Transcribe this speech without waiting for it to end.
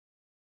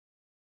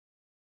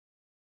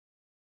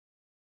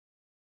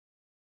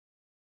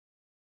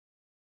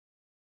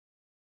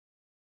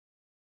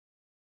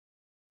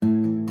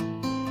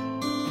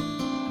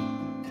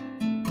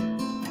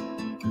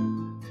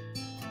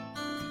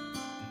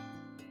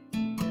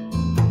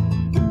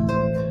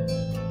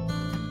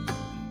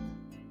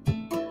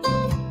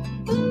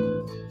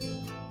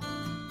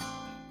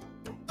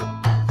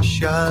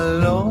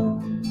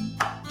Shalom,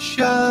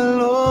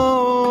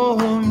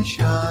 shalom,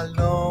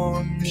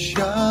 shalom,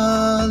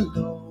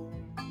 shalom.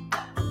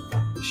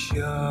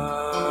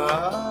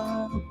 Shabbat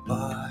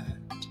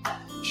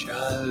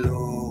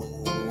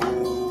shalom,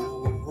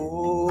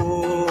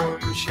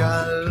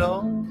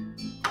 shalom,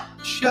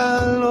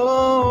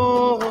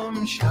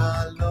 shalom,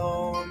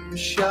 shalom,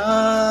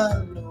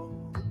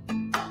 shalom.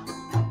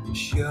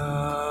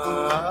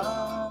 Shabbat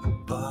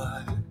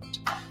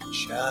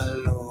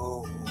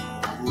shalom.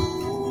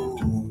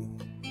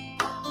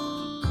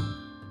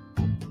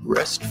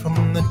 Rest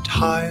from the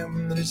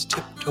time that is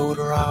tiptoed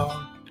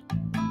around.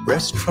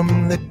 Rest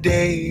from the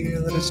day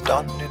that is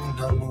done and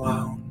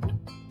unwound.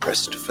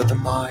 Rest for the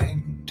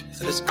mind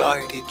that has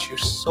guided your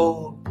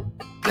soul.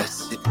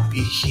 Blessed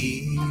be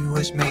he who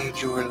has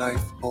made your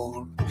life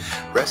whole.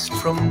 Rest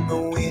from the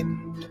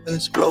wind that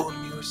has blown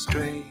you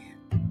astray.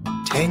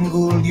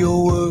 Tangled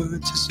your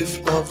words as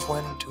if love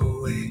went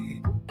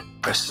away.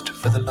 Rest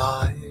for the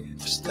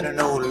lives that are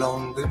no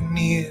longer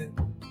near.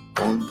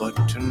 Oh,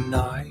 but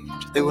tonight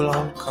they will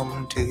all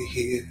come to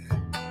hear.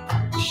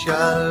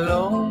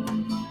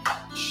 Shalom,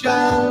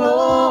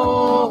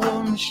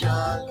 shalom,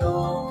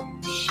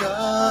 shalom,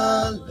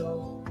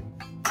 shalom.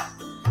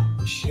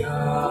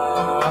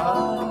 Shabbat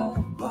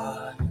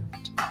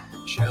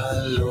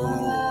shalom,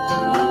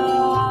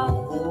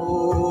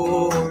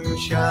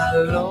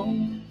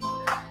 shalom,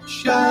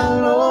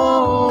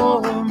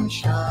 shalom,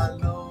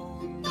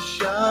 shalom,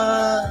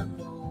 shalom.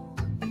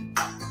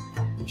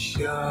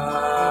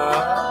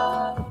 Shabbat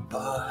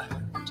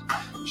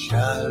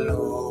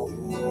shalom.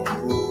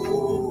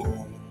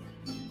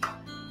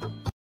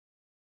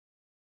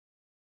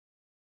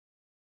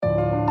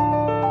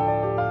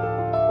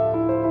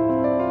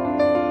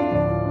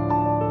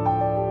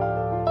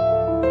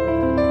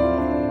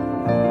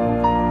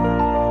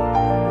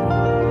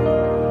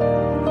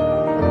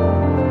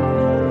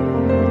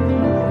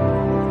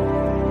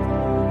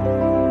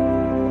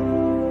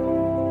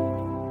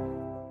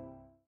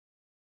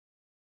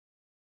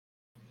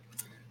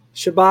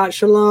 Shabbat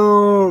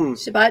Shalom.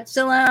 Shabbat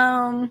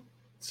Shalom.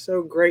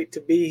 So great to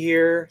be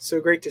here. So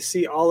great to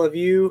see all of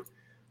you.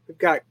 We've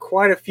got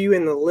quite a few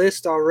in the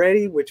list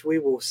already, which we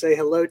will say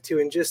hello to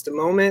in just a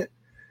moment.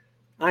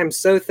 I'm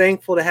so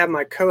thankful to have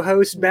my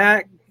co-host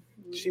back.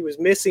 She was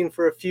missing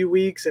for a few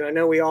weeks, and I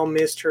know we all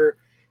missed her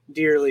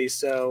dearly.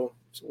 So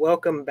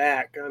welcome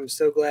back. I'm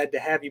so glad to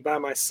have you by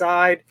my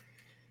side.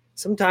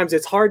 Sometimes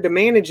it's hard to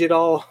manage it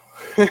all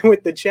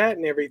with the chat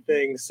and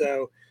everything.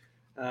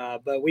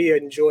 But we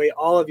enjoy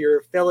all of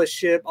your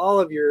fellowship, all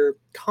of your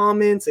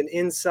comments and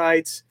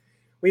insights.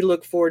 We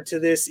look forward to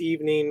this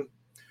evening,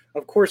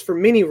 of course, for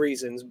many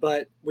reasons,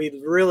 but we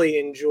really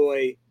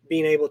enjoy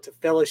being able to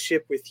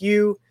fellowship with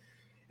you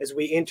as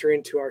we enter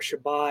into our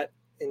Shabbat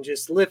and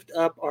just lift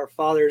up our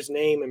Father's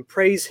name and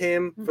praise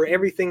him for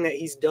everything that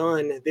he's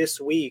done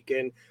this week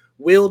and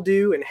will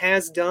do and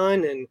has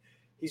done. And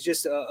he's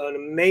just an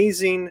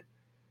amazing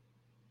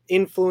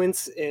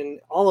influence in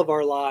all of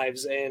our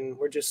lives, and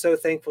we're just so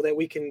thankful that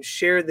we can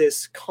share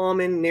this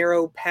common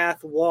narrow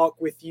path walk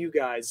with you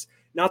guys.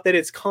 Not that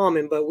it's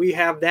common, but we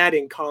have that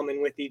in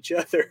common with each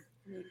other.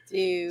 We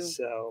do.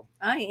 So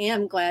I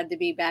am glad to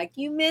be back.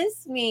 You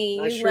miss me.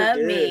 I You sure love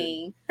did.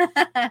 me.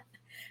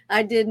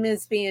 I did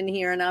miss being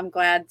here, and I'm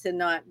glad to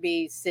not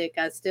be sick.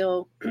 I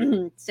still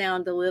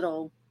sound a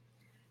little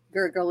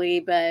gurgly,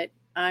 but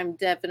I'm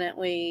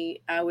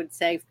definitely, I would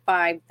say,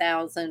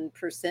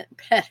 5,000%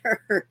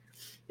 better.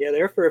 Yeah,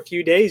 there for a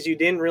few days you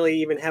didn't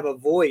really even have a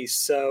voice,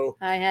 so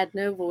I had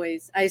no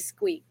voice. I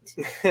squeaked.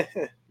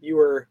 you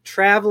were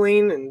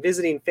traveling and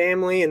visiting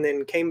family and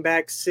then came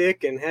back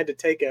sick and had to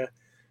take an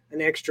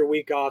extra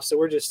week off. So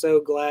we're just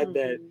so glad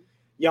that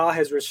Yah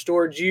has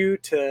restored you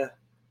to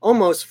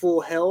almost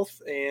full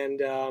health, and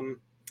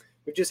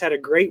we've just had a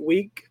great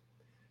week.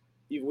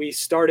 We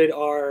started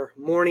our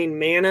morning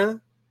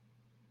manna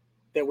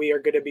that we are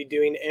going to be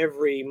doing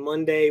every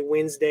Monday,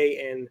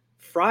 Wednesday, and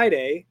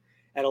Friday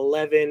at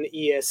 10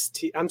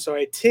 EST.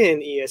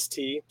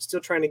 Still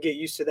trying to get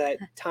used to that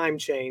time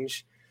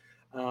change.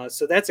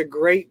 So that's a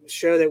great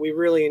show that we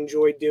really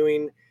enjoy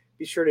doing.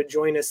 Be sure to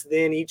join us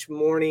then each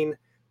morning,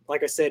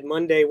 like I said,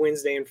 Monday,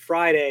 Wednesday, and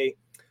Friday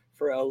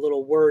for a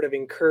little word of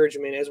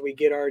encouragement as we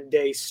get our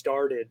day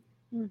started.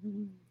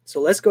 So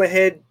let's go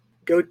ahead,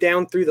 go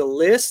down through the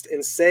list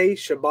and say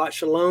Shabbat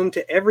Shalom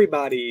to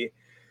everybody.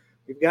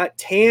 We've got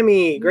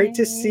Tammy. Great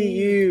to see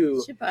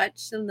you. Shabbat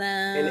Shalom.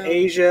 And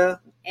Asia.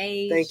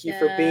 Thank you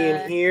for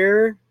being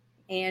here.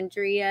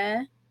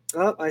 Andrea.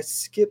 Oh, I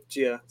skipped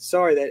you.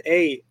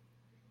 Sorry,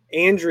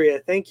 Andrea,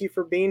 thank you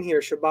for being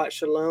here. Shabbat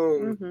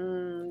Shalom.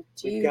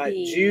 We've got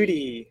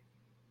Judy.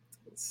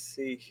 Let's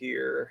see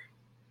here.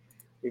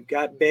 We've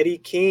got Betty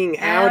King.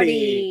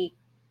 Howdy.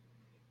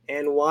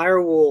 And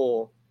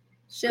Wirewool.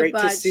 Great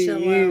to see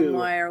Shalom, you.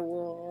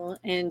 Wirewool.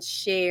 And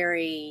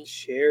Sherry.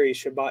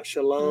 Shabbat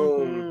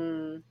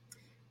Shalom.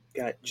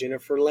 Got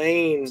Jennifer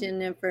Lane.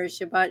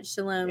 Shabbat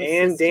Shalom.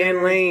 And sister.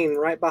 Dan Lane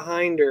right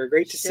behind her.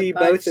 Great to see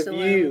both Shalom,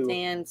 of you.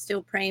 Dan,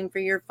 still praying for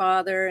your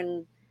father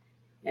and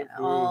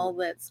all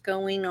that's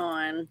going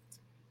on.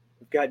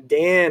 Got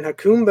Dan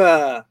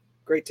Hakumba.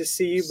 Great to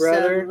see you,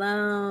 brother.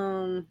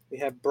 Shalom. We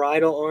have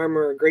Bridal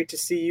Armor. Great to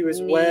see you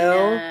as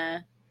well.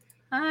 Nina.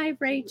 Hi,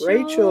 Rachel.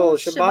 Rachel,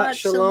 Shabbat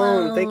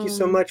Shalom. Thank you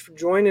so much for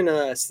joining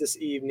us this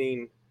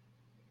evening.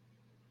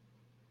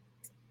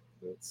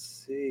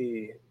 Let's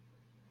see.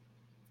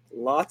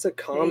 Lots of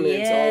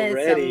comments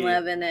already.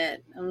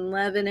 I'm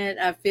loving it.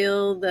 I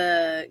feel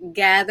the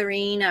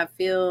gathering. I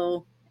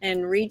feel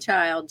and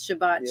rechild.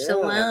 Shabbat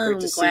Shalom. Great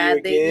to see Glad you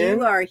again. that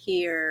you are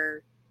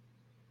here.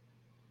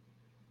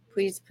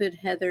 Please put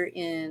Heather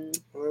in.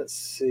 Let's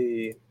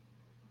see.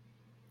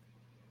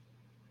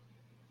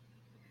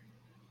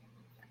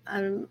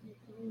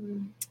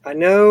 I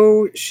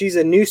know she's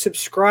a new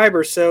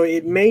subscriber, so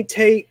it may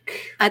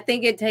take... I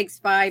think it takes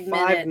 5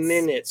 minutes. 5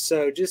 minutes,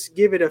 so just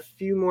give it a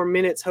few more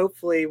minutes.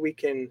 Hopefully we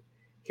can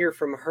hear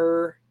from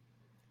her.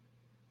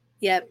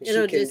 Yep,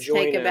 it'll just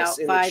take about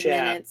 5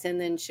 minutes, and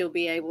then she'll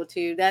be able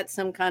to. That's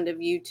some kind of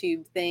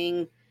YouTube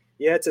thing.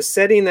 Yeah, it's a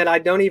setting that I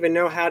don't even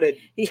know how to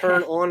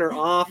turn on or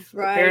off.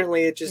 Right.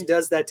 Apparently, it just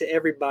does that to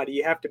everybody.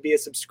 You have to be a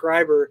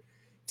subscriber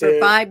for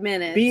 5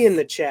 minutes. Be in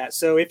the chat.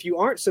 So if you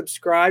aren't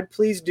subscribed,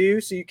 please do,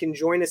 so you can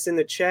join us in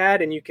the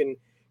chat and you can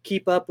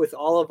keep up with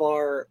all of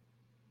our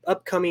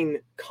upcoming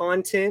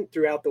content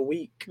throughout the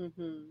week.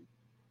 Mm-hmm.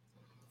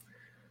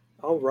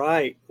 All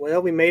right.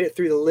 Well, we made it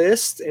through the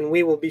list, and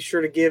we will be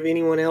sure to give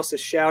anyone else a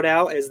shout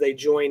out as they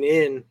join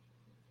in.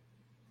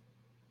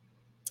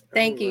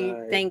 Thank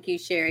you,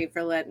 Sherry,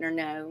 for letting her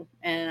know.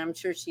 And I'm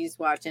sure she's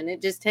watching.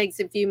 It just takes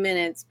a few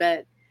minutes,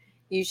 but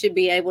you should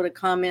be able to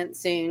comment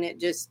soon. It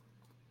just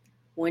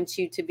wants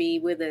you to be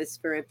with us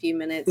for a few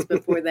minutes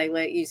before they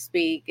let you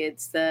speak.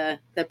 It's the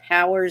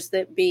powers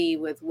that be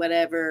with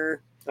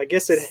whatever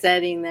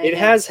setting they it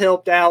has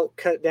helped out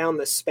cut down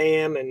the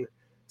spam and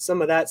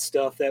some of that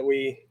stuff that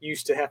we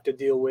used to have to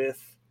deal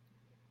with.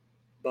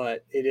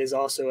 But it is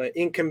also an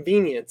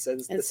inconvenience at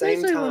the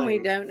same time. Especially when we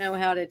don't know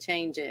how to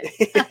change it.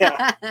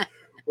 Yeah.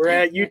 We're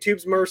at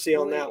YouTube's mercy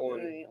on that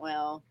one.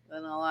 Well,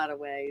 in a lot of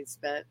ways.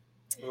 But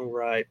all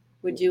right.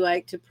 Would you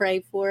like to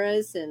pray for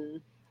us? And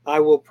I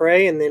will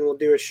pray, and then we'll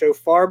do a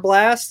shofar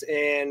blast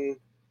and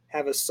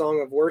have a song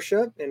of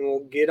worship, and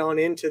we'll get on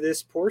into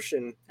this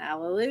portion.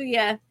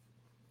 Hallelujah.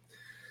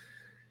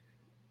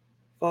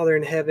 Father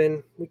in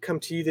heaven, we come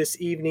to you this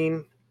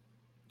evening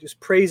just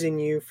praising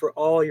you for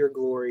all your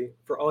glory,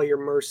 for all your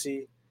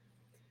mercy,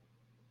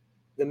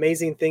 the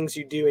amazing things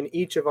you do in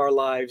each of our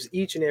lives,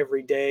 each and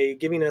every day,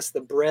 giving us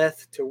the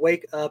breath to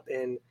wake up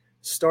and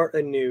start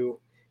anew.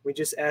 We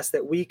just ask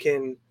that we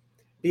can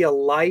be a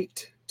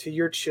light to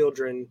your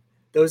children,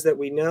 those that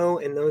we know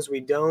and those we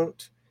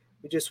don't.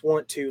 We just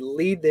want to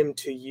lead them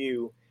to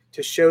you,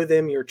 to show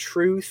them your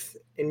truth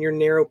and your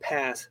narrow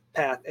path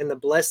and the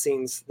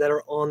blessings that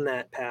are on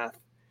that path.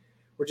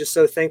 We're just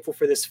so thankful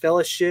for this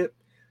fellowship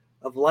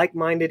of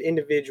like-minded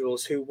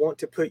individuals who want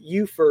to put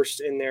you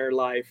first in their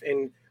life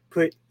and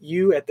put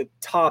you at the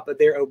top of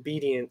their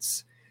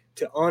obedience,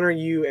 to honor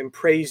you and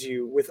praise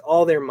you with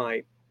all their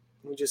might.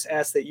 We just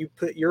ask that you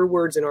put your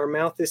words in our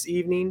mouth this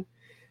evening,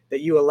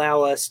 that you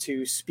allow us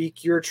to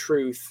speak your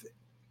truth.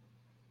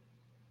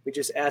 We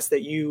just ask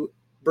that you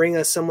bring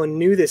us someone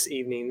new this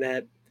evening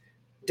that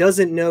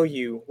doesn't know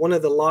you, one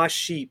of the lost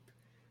sheep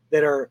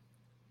that are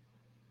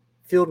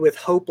filled with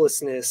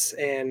hopelessness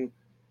and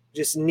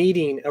just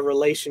needing a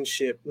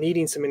relationship,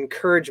 needing some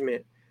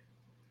encouragement.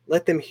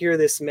 Let them hear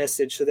this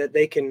message so that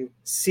they can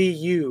see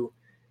you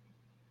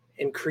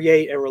and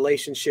create a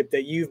relationship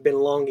that you've been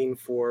longing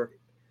for.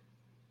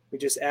 We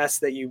just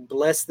ask that you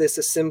bless this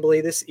assembly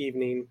this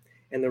evening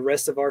and the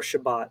rest of our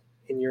Shabbat.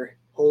 In your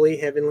holy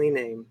heavenly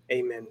name,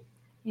 amen.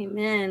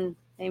 Amen.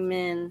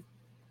 Amen.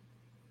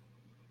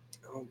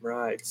 All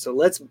right, so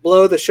let's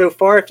blow the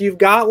shofar. If you've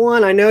got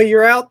one, I know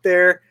you're out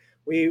there.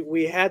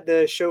 We had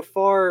the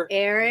shofar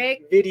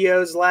Eric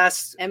videos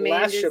last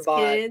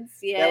Shabbat. Kids,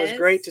 yes. That was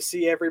great to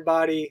see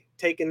everybody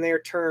taking their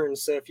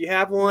turns. So if you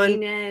have one,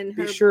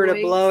 be sure to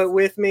blow it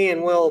with me,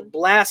 and we'll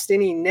blast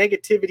any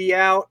negativity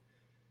out,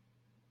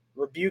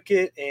 rebuke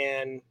it,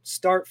 and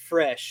start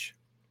fresh.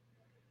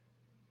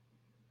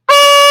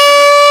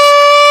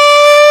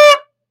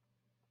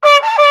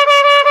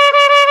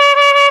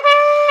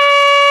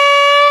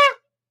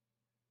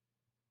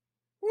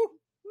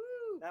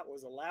 That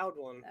was a loud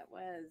one. That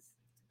was.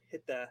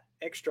 Hit the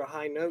extra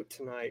high note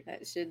tonight.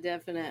 That should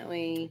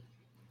definitely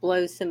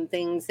blow some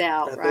things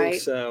out, right? I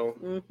think so.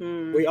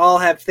 Mm-hmm. We all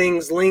have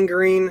things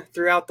lingering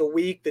throughout the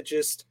week that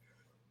just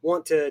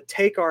want to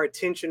take our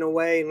attention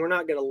away, and we're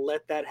not going to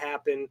let that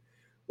happen.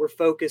 We're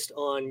focused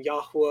on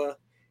Yahweh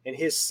and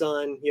his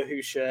son,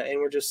 Yahusha, and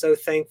we're just so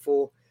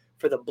thankful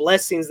for the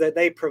blessings that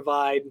they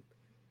provide.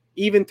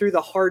 Even through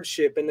the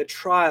hardship and the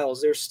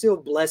trials, there's still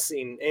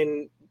blessing.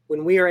 And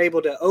when we are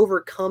able to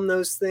overcome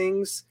those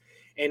things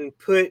and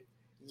put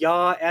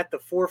Yah at the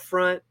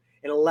forefront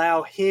and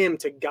allow him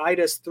to guide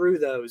us through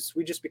those,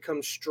 we just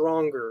become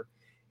stronger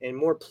and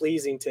more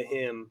pleasing to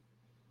him.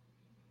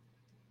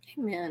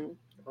 Amen.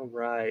 All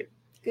right.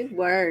 Good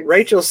word.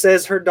 Rachel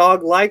says her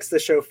dog likes the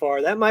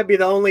shofar. That might be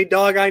the only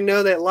dog I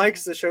know that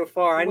likes the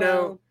shofar. I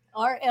know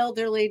Our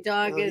elderly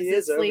dog he is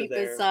is over asleep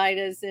there. beside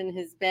us in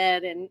his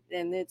bed, and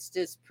it's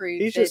just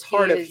proof He's that just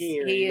hard of he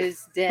hearing.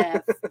 is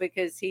deaf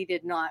because he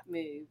did not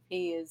move.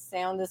 He is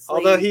sound asleep.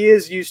 Although he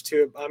is used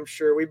to it, I'm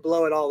sure. We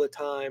blow it all the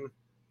time.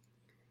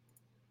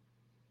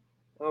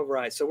 All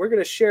right, so we're going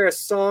to share a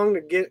song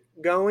to get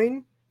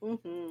going.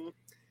 Mm-hmm.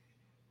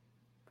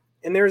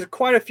 And there's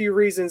quite a few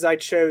reasons I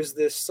chose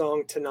this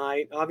song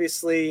tonight.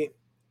 Obviously,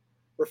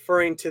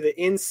 referring to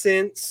the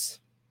incense,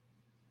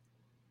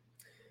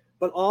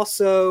 but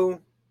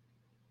also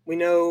we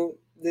know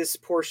this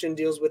portion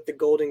deals with the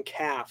golden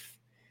calf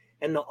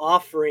and the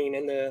offering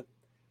and the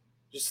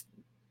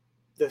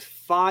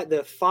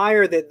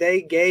fire that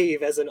they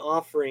gave as an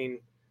offering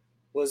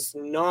was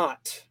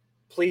not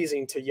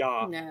pleasing to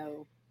Yah.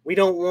 No. We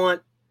don't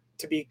want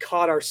to be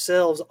caught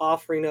ourselves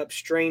offering up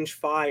strange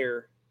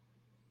fire,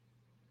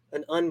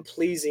 an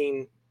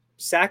unpleasing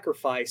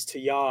sacrifice to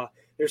Yah.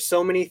 There's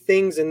so many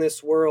things in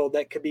this world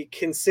that could be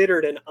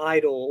considered an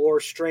idol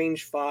or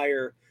strange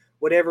fire,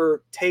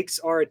 whatever takes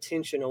our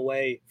attention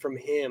away from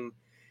Him.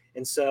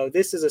 And so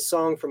this is a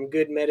song from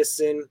Good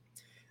Medicine.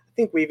 I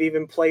think we've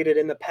even played it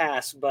in the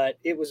past, but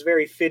it was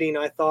very fitting,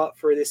 I thought,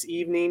 for this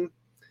evening.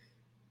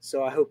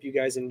 So I hope you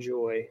guys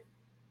enjoy.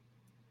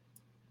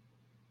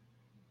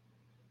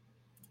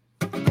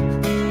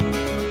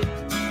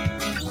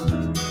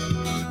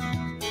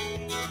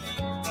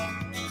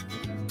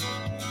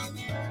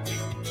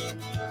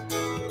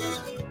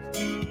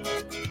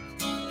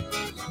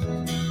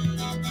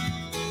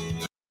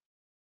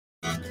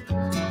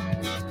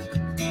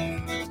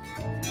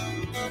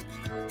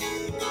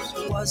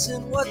 It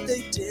wasn't what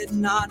they did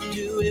not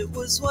do, it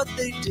was what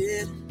they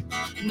did.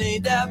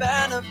 Nadab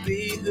and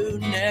Abihu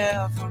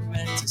never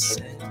meant to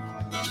sin.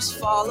 Just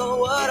follow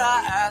what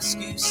I ask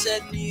you,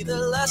 said neither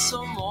less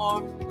or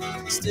more.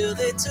 Still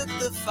they took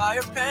the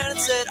fire pan and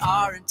said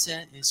our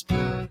intent is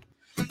pure.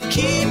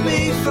 Keep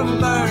me from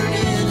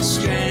burning a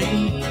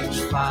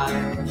strange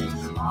fire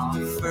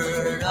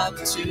offered up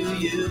to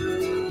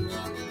you.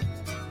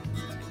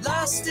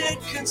 Lest it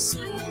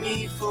consume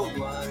me for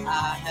what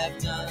I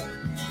have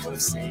done,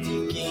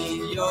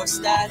 forsaking your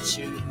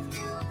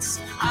statutes.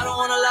 I don't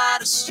want to light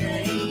a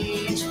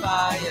strange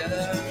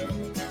fire.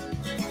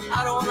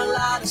 I don't want to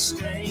light a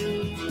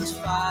strange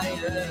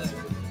fire.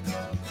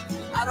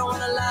 I don't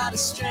want to light a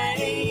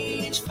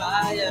strange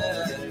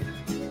fire.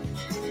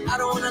 I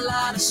don't want to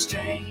light a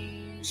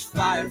strange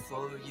fire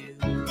for you.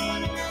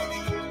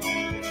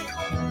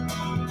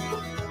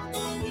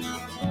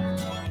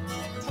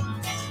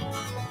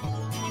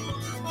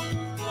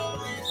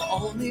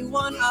 The only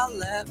one I'll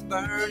let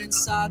burn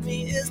inside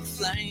me is the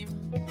flame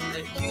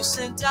that you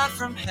sent down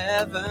from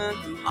heaven,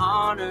 who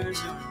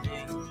honors your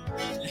name.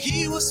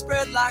 He will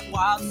spread like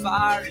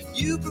wildfire if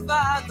you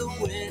provide the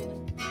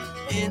wind.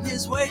 In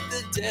his wake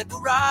the dead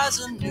will rise,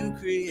 a new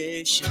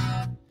creation.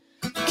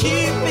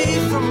 Keep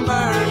me from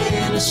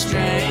burning a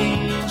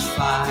strange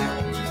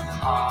fire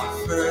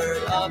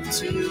offered up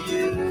to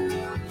you.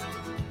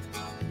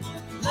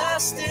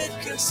 Lest it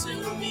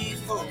consume me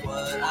for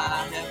what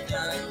I have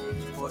done,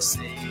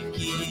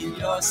 forsaking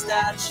your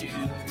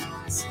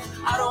statutes.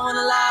 I don't want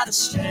to light a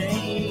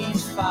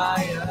strange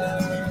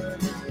fire.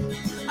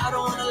 I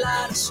don't want to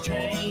light a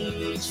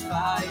strange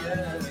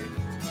fire.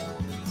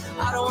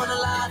 I don't want to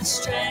light a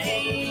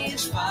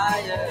strange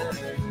fire.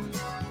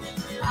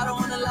 I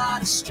don't want to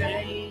light a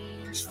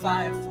strange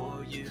fire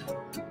for you.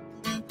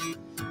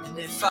 And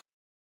if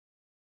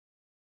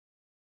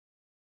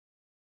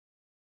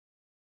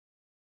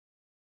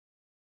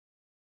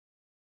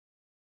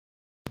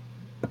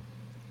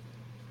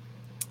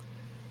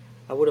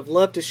I would have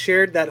loved to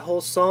share that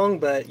whole song,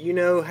 but you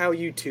know how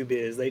YouTube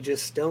is. They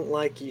just don't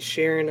like you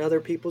sharing other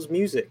people's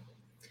music.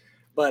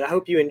 But I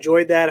hope you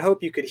enjoyed that. I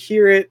hope you could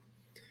hear it.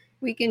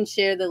 We can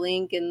share the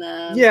link in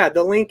the... Yeah,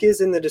 the link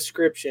is in the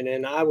description,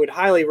 and I would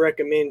highly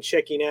recommend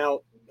checking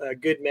out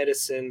Good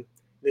Medicine,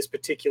 this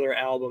particular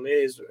album. It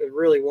is a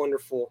really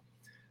wonderful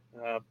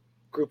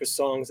group of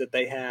songs that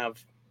they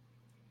have.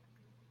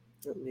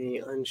 Let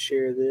me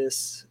unshare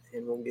this,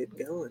 and we'll get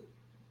going.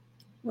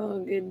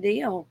 Well, good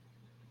deal.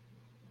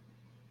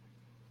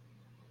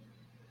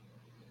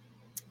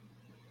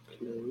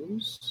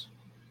 Close.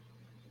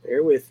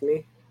 Bear with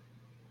me.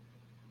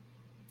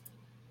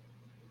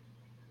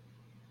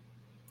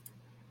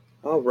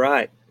 All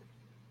right.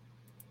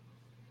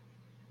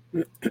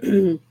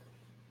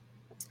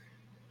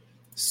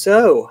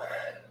 So,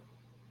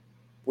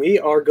 we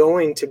are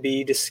going to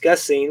be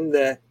discussing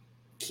the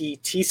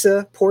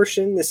Tisa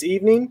portion this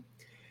evening.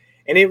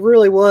 And it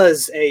really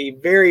was a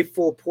very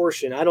full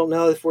portion. I don't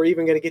know if we're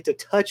even going to get to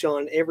touch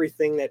on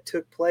everything that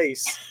took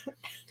place.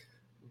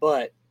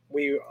 But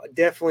we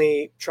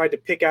definitely tried to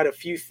pick out a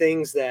few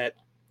things that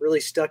really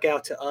stuck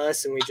out to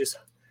us. And we just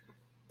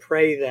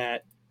pray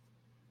that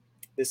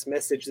this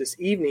message this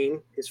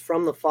evening is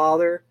from the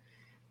Father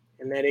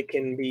and that it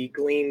can be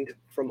gleaned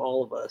from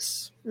all of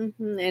us.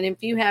 Mm-hmm. And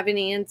if you have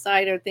any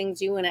insight or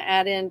things you want to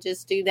add in,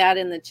 just do that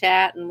in the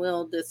chat and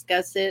we'll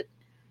discuss it.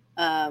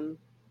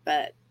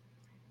 But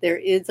there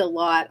is a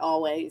lot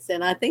always.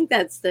 And I think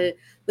that's the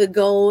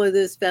goal of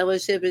this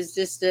fellowship, is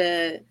just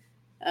to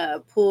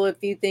pull a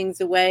few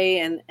things away,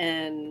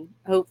 and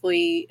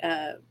hopefully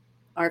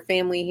our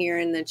family here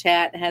in the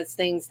chat has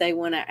things they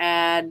want to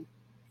add,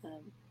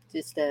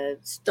 just to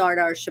start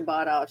our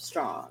Shabbat off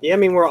strong. Yeah, I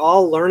mean, we're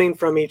all learning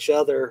from each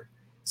other.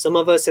 Some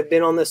of us have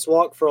been on this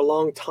walk for a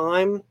long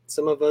time.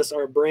 Some of us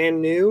are brand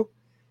new.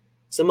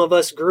 Some of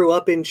us grew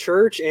up in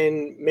church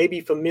and may be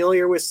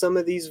familiar with some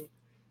of these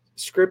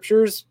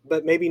scriptures,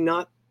 but maybe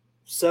not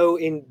so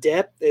in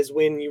depth as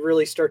when you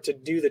really start to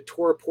do the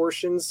Torah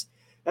portions.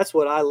 That's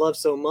what I love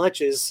so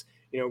much is,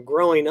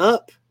 growing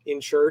up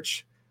in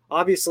church,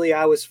 obviously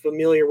I was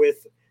familiar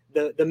with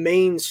the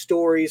main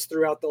stories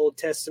throughout the Old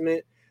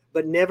Testament,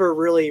 but never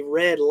really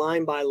read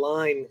line by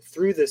line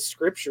through the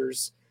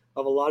scriptures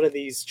of a lot of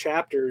these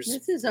chapters.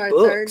 This is our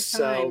books.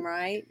 third time,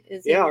 right?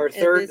 Our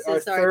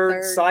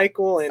third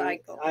cycle, and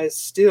I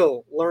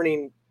still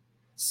learning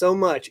so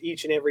much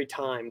each and every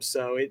time.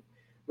 So it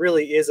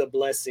really is a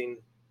blessing.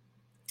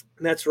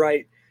 And that's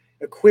right.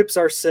 Equips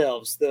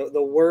ourselves. The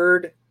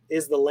word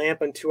is the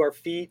lamp unto our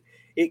feet.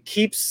 It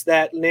keeps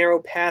that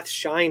narrow path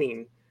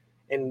shining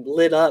and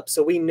lit up,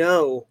 so we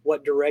know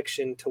what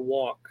direction to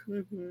walk.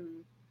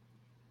 Mm-hmm.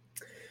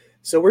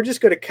 So we're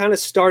just going to kind of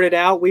start it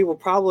out. We will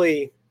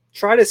probably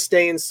try to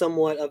stay in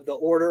somewhat of the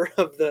order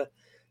of the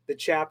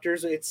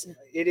chapters. It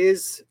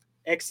is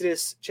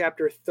Exodus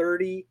chapter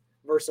 30,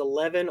 verse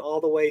 11,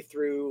 all the way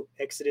through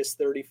Exodus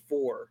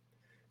 34.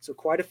 So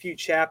quite a few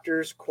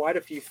chapters, quite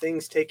a few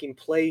things taking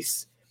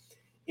place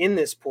in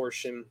this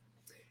portion.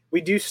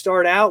 We do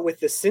start out with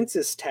the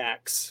census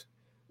tax,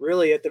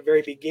 really at the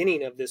very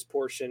beginning of this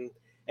portion.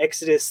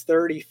 Exodus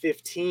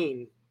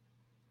 30:15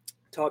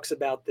 talks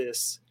about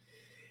this.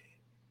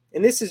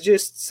 And this is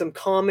just some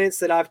comments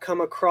that I've come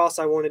across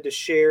I wanted to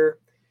share.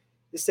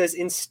 It says,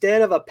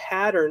 instead of a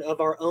pattern of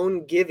our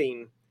own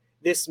giving,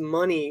 this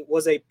money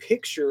was a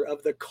picture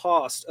of the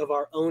cost of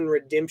our own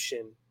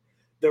redemption.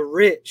 The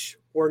rich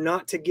were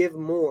not to give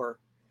more,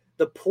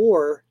 the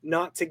poor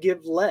not to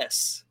give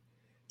less,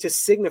 to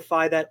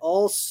signify that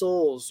all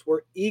souls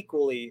were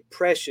equally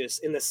precious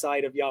in the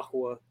sight of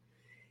Yahweh,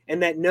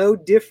 and that no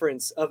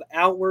difference of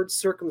outward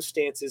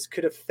circumstances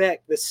could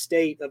affect the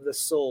state of the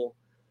soul.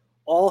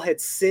 All had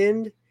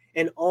sinned,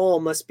 and all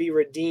must be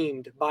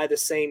redeemed by the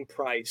same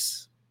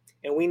price.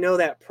 And we know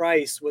that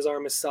price was our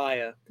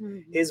Messiah.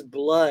 Mm-hmm. His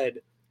blood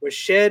was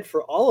shed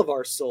for all of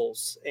our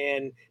souls.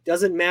 And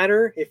doesn't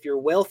matter if you're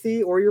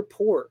wealthy or you're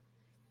poor.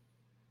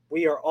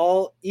 We are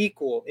all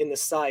equal in the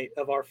sight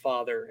of our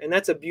Father. And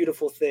that's a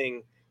beautiful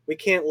thing. We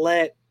can't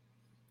let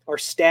our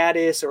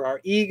status or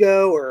our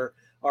ego or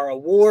our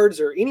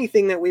awards or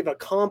anything that we've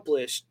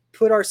accomplished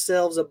put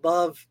ourselves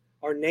above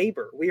our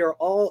neighbor. We are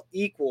all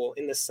equal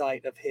in the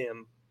sight of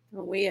him.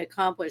 We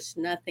accomplish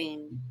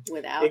nothing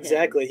without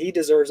Exactly. him. He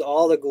deserves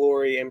all the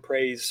glory and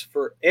praise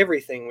for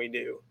everything we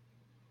do.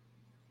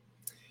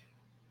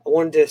 I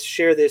wanted to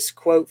share this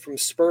quote from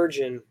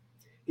Spurgeon.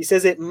 He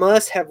says, it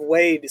must have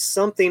weighed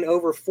something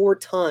over 4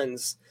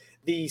 tons,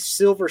 the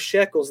silver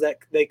shekels that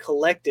they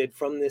collected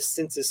from this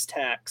census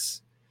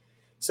tax.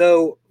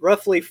 So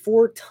roughly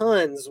 4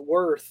 tons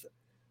worth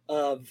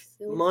of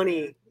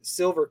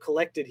silver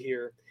collected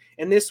here.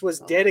 And this was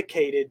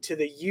dedicated to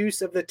the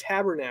use of the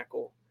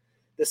tabernacle.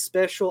 The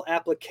special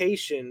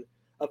application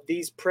of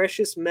these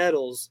precious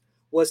metals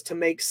was to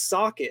make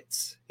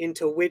sockets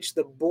into which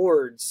the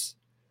boards,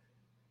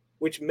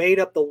 which made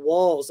up the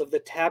walls of the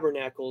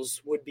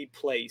tabernacles, would be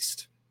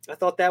placed. I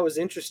thought that was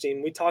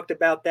interesting. We talked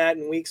about that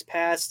in weeks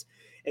past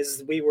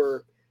as we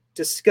were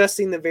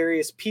discussing the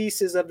various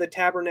pieces of the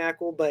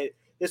tabernacle, but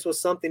this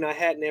was something I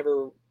hadn't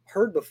ever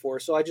heard before.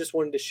 So I just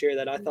wanted to share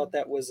that. I thought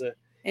that was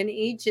And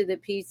each of the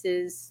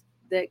pieces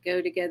that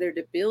go together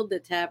to build the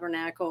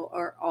tabernacle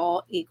are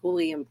all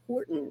equally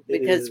important,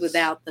 because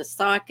without the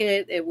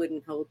socket, it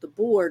wouldn't hold the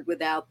board.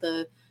 Without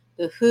the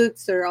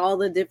hooks or all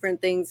the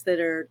different things that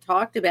are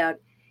talked about,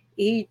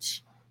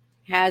 each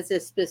has a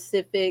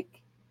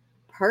specific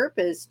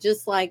purpose,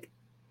 just like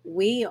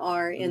we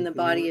are in the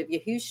body of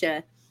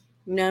Yahusha.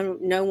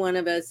 No one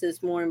of us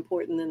is more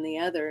important than the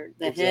other.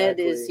 The head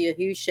is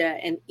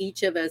Yahusha, and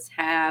each of us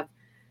have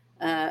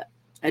a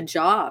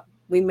job.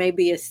 We may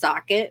be a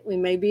socket. We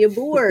may be a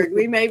board.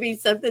 We may be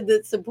something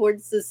that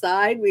supports the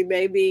side. We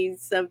may be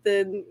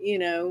something,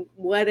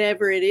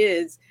 whatever it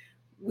is.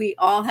 We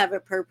all have a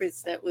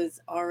purpose that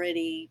was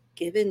already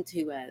given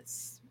to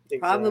us.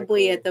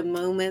 Probably at the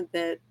moment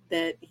that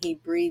he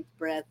breathed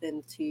breath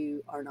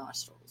into our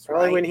nostrils.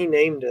 Probably when he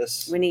named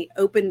us. When he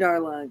opened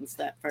our lungs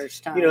that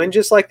first time. And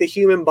just like the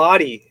human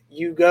body,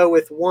 you go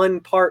with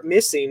one part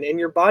missing and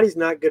your body's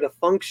not going to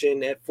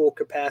function at full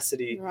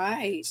capacity.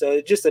 Right.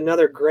 So just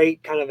another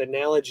great kind of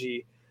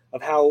analogy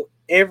of how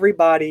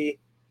everybody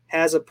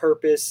has a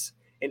purpose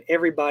and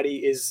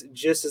everybody is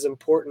just as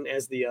important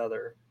as the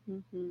other.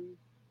 Mm-hmm.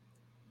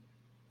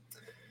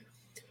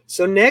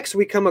 So next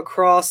we come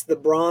across the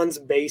bronze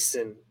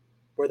basin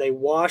where they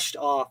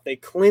they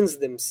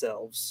cleansed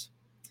themselves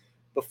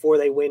before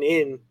they went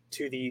in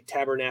to the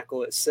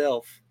tabernacle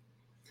itself.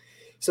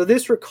 So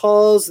this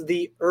recalls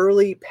the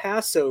early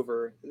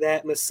Passover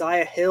that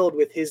Messiah held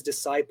with his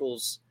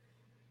disciples.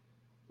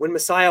 When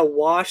Messiah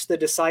washed the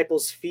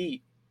disciples'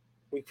 feet,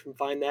 we can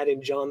find that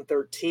in John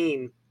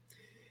 13.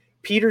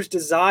 Peter's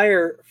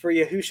desire for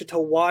Yahusha to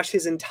wash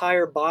his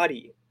entire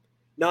body,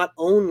 not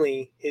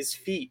only his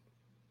feet.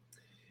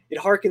 It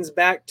harkens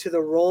back to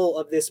the role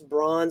of this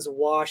bronze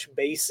wash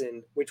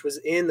basin, which was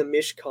in the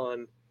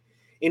Mishkan,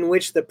 in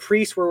which the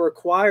priests were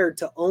required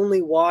to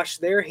only wash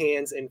their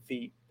hands and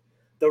feet,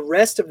 the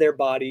rest of their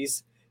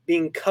bodies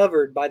being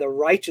covered by the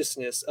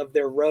righteousness of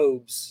their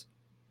robes.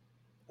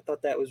 I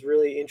thought that was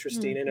really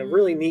interesting and a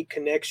really neat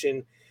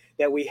connection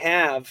that we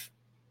have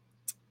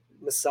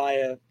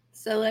Messiah.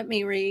 So let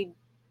me read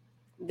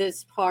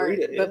this part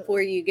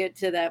before you get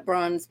to that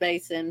bronze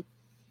basin.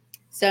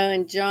 So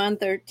in John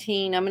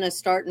 13, I'm going to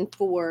start in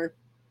 4.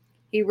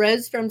 He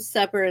rose from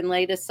supper and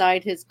laid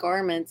aside his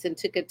garments and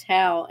took a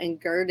towel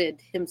and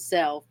girded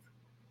himself.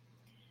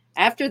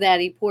 After that,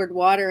 he poured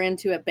water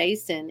into a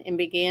basin and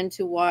began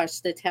to wash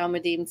the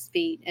Talmudim's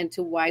feet and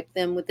to wipe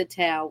them with the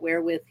towel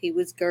wherewith he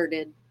was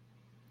girded.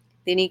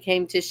 Then he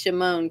came to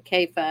Shimon,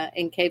 Kepha,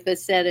 and Kepha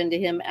said unto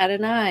him,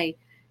 Adonai,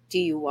 do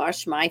you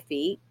wash my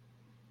feet?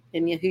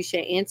 And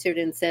Yahusha answered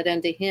and said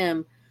unto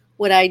him,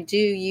 What I do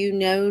you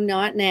know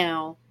not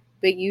now,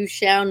 but you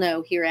shall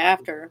know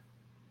hereafter.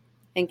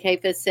 And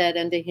Kepha said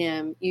unto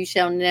him, You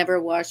shall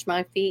never wash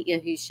my feet,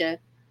 Yahusha,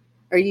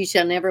 or you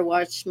shall never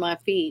wash my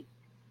feet.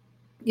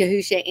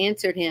 Yahusha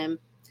answered him,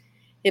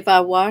 If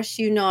I wash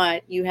you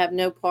not, you have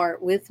no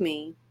part with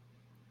me.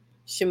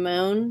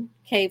 Shimon,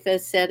 Kepha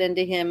said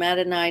unto him,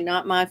 Adonai,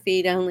 not my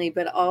feet only,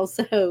 but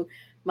also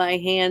my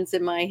hands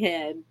and my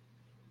head.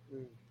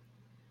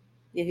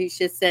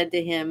 Yahusha said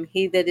to him,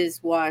 He that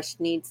is washed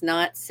needs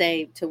not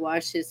save to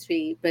wash his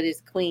feet, but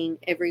is clean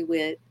every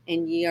whit,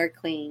 and ye are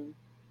clean,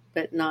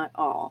 but not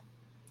all.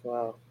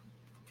 Wow.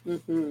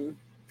 Mm-hmm.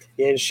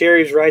 Yeah, and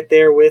Sherry's right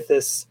there with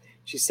us.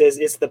 She says,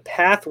 it's the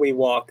path we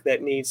walk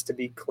that needs to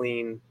be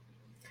clean.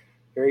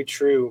 Very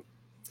true.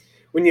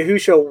 When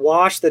Yahusha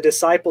washed the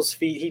disciples'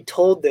 feet, he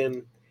told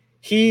them,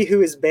 He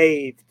who is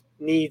bathed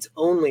needs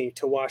only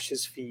to wash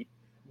his feet,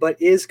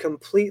 but is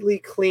completely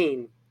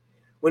clean.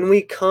 When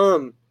we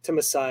come to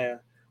Messiah,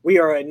 we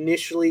are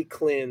initially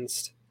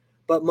cleansed,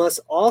 but must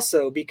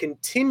also be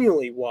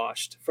continually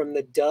washed from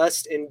the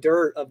dust and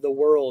dirt of the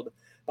world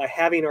by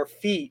having our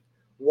feet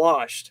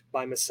washed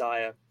by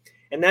Messiah.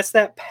 And that's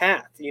that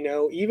path,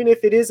 even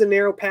if it is a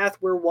narrow path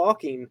we're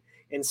walking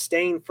and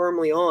staying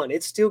firmly on,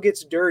 it still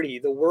gets dirty.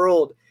 The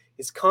world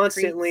is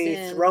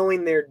constantly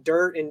throwing their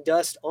dirt and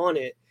dust on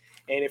it.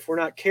 And if we're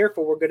not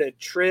careful, we're going to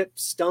trip,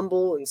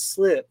 stumble, and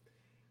slip.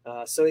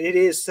 So it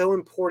is so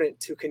important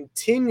to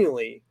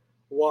continually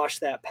wash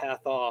that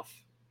path off.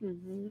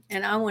 Mm-hmm.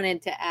 And I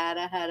wanted to add,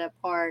 I had a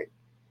part.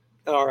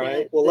 All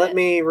right. Let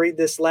me read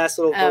this last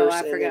little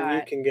verse and then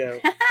you can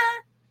go.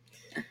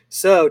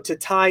 So to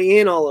tie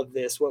in all of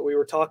this, what we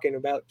were talking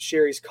about,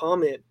 Sherry's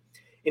comment,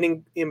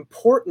 an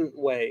important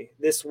way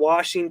this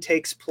washing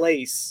takes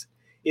place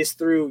is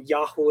through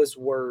Yahweh's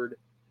word.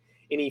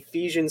 In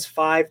Ephesians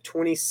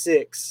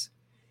 5:26,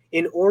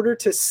 in order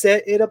to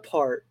set it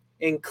apart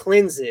and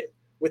cleanse it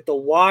with the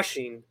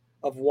washing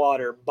of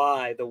water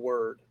by the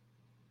word.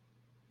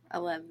 I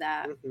love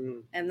that. Mm-hmm.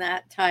 And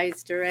that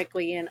ties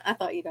directly in. I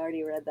thought you'd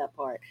already read that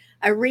part.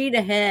 I read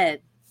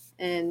ahead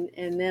and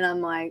then I'm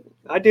like.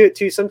 I do it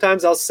too.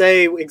 Sometimes I'll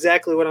say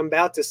exactly what I'm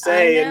about to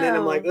say and then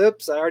I'm like,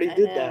 oops, I already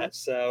did that.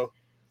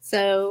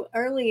 So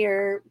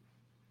earlier,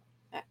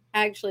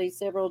 actually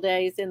several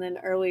days, and then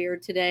earlier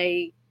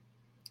today,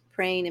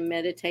 praying and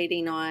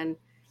meditating on,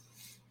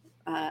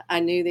 I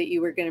knew that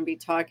you were going to be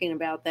talking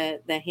about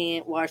that, the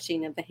hand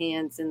washing of the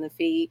hands and the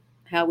feet,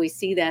 how we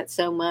see that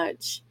so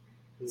much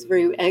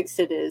through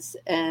Exodus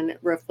and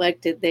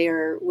reflected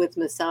there with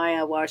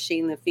Messiah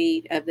washing the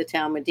feet of the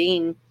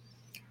Talmudim.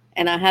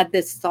 And I had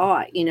this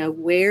thought,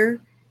 where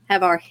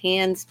have our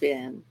hands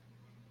been?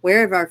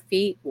 Where have our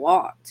feet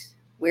walked?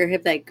 Where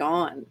have they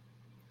gone?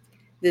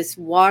 This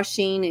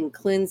washing and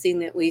cleansing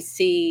that we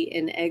see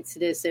in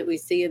Exodus, that we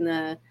see in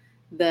the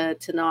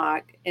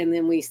Tanakh, and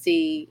then we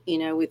see,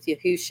 with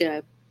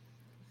Yahusha,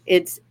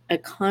 it's a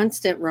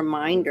constant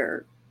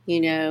reminder,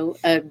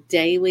 of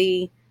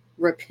daily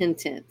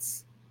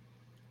repentance.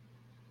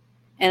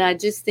 And I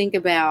just think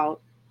about,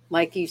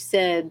 like you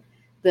said,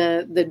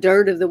 the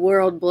dirt of the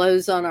world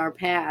blows on our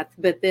path,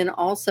 but then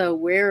also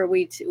where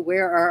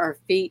are our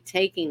feet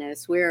taking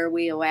us? Where are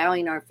we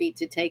allowing our feet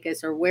to take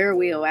us, or where are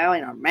we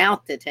allowing our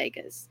mouth to take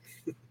us?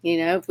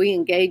 If we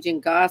engage in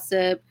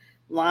gossip,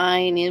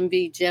 lying,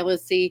 envy,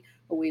 jealousy,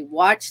 or we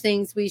watch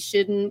things we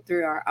shouldn't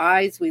through our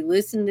eyes, we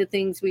listen to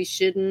things we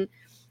shouldn't,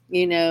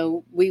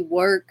 we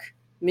work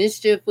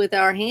mischief with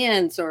our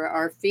hands or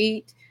our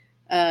feet,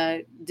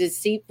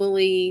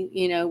 deceitfully,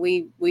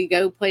 we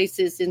go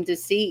places in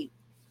deceit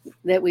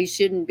that we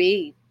shouldn't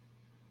be.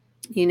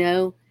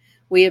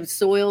 We have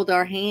soiled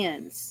our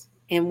hands,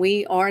 and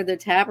we are the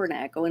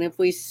tabernacle. And if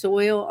we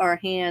soil our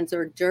hands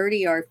or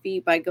dirty our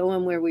feet by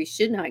going where we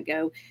should not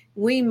go,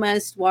 we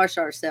must wash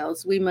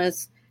ourselves. We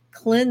must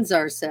cleanse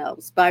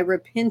ourselves by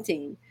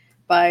repenting,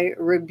 by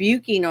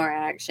rebuking our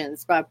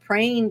actions, by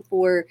praying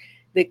for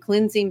the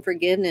cleansing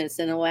forgiveness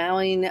and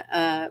allowing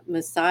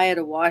Messiah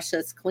to wash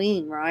us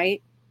clean,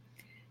 right?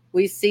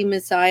 We see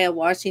Messiah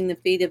washing the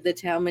feet of the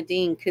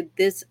Talmudim. Could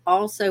this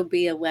also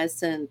be a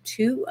lesson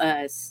to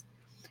us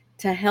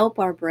to help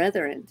our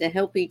brethren, to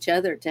help each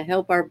other, to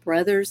help our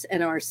brothers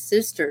and our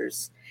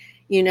sisters?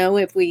 You know,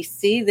 if we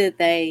see that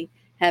they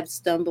have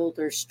stumbled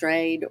or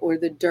strayed, or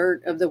the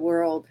dirt of the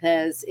world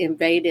has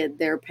invaded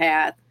their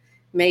path,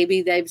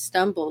 maybe they've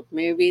stumbled,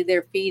 maybe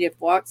their feet have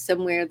walked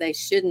somewhere they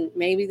shouldn't,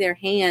 maybe their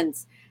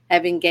hands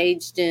have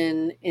engaged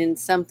in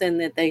something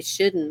that they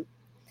shouldn't.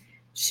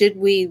 Should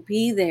we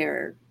be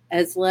there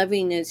as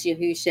loving as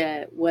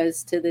Yahusha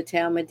was to the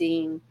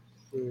Talmudim,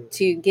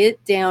 to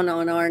get down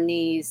on our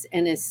knees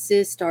and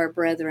assist our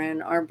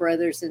brethren, our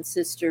brothers and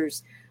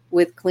sisters,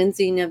 with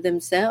cleansing of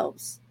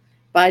themselves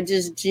by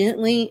just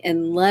gently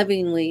and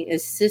lovingly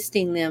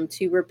assisting them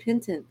to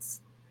repentance?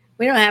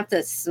 We don't have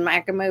to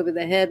smack them over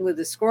the head with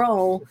a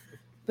scroll,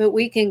 but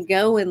we can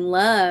go in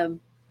love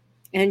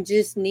and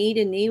just knee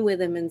to knee with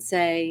them and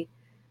say,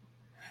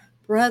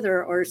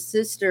 brother or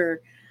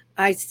sister,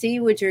 I see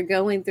what you're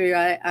going through.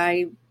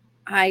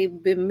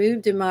 I've been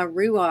moved in my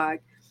ruach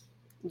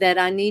that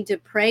I need to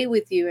pray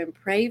with you and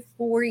pray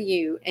for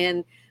you.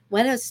 And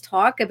let us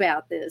talk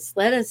about this.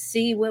 Let us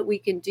see what we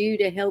can do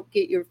to help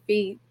get your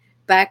feet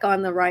back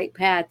on the right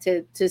path,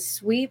 to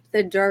sweep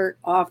the dirt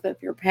off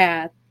of your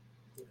path.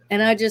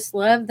 And I just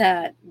love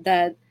that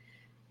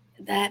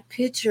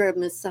picture of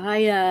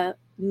Messiah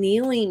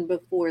kneeling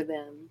before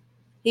them.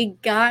 He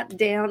got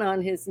down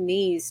on his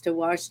knees to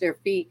wash their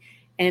feet.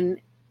 And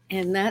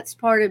that's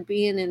part of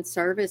being in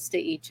service to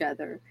each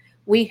other.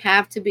 We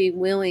have to be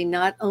willing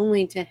not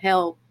only to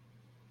help,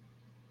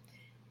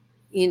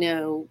 you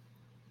know,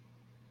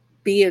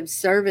 be of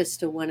service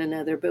to one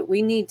another, but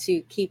we need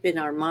to keep in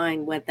our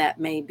mind what that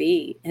may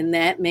be. And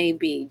that may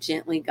be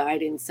gently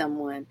guiding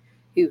someone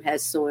who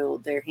has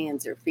soiled their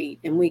hands or feet.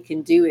 And we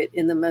can do it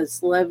in the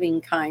most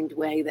loving, kind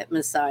way that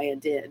Messiah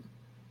did.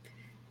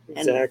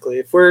 Exactly.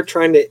 If we're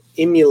trying to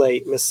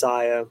emulate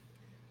Messiah,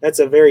 that's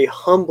a very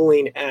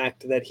humbling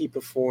act that he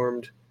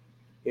performed.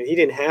 You know, he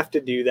didn't have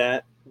to do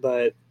that,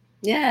 but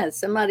yeah,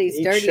 somebody's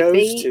he dirty chose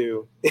feet.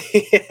 to.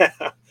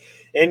 Yeah.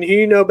 And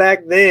you know,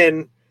 back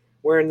then,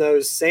 wearing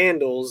those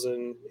sandals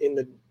and in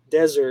the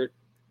desert,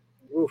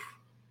 oof.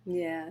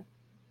 Yeah.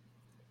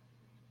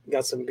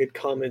 Got some good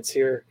comments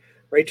here.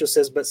 Rachel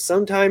says, but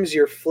sometimes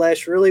your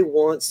flesh really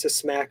wants to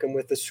smack them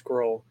with the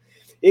scroll.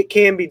 It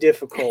can be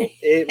difficult.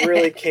 It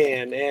really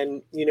can.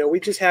 And, you know,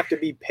 we just have to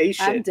be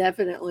patient. I've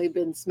definitely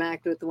been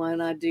smacked with one,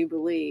 I do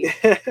believe.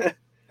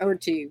 Or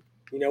two.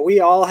 You know, we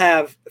all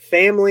have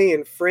family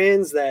and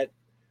friends that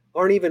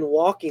aren't even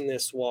walking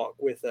this walk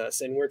with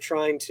us. And we're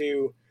trying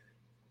to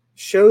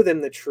show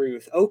them the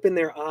truth, open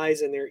their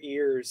eyes and their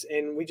ears.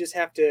 And we just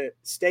have to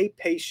stay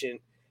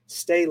patient,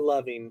 stay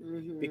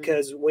loving,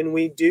 because when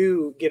we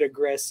do get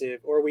aggressive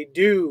or we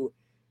do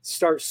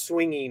start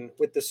swinging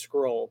with the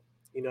scroll,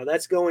 you know,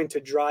 that's going to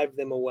drive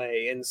them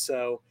away. And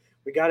so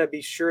we got to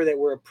be sure that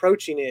we're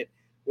approaching it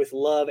with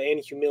love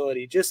and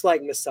humility, just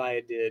like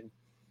Messiah did.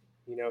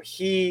 You know,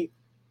 he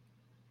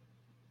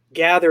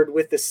gathered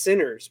with the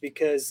sinners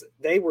because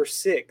they were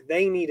sick.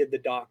 They needed the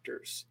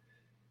doctors.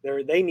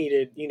 They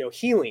needed, you know,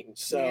 healing.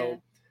 So yeah.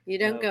 You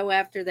don't go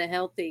after the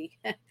healthy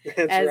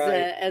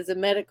as a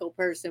medical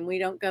person. We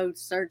don't go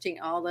searching,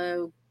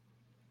 although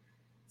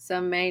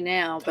some may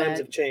now. Times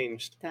have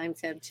changed.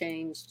 Times have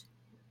changed.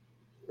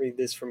 Read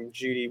this from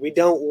Judy. We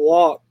don't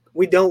want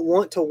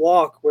to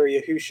walk where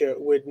Yahusha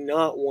would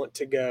not want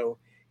to go.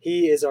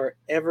 He is our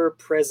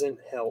ever-present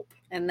help.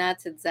 And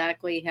that's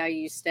exactly how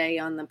you stay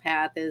on the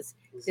path. Is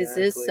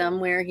this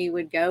somewhere he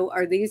would go?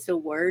 Are these the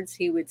words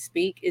he would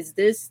speak? Is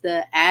this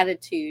the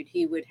attitude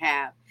he would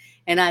have?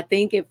 And I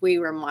think if we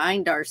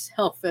remind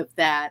ourselves of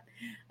that,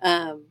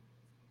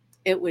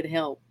 it would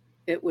help.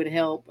 It would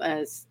help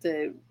us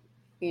to,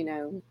 you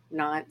know,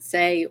 not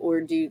say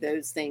or do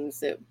those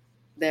things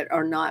that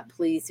are not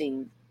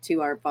pleasing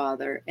to our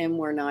Father and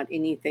were not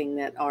anything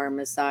that our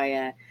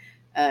Messiah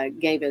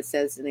gave us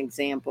as an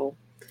example.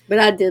 But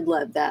I did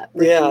love that.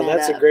 Yeah,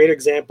 that's a great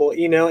example,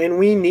 you know, and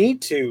we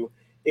need to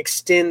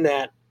extend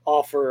that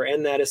offer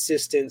and that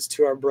assistance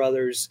to our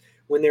brothers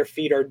when their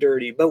feet are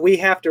dirty. But we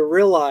have to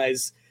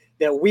realize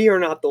that we are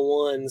not the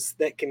ones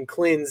that can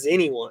cleanse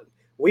anyone.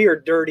 We are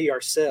dirty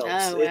ourselves.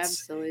 Oh,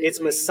 absolutely.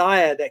 It's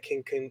Messiah that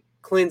can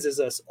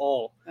cleanses us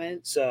all.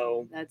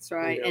 So that's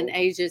right. You know. And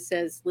Asia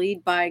says,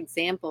 lead by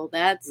example.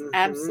 That's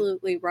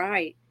absolutely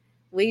right.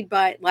 Lead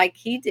by, like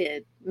he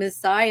did.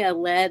 Messiah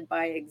led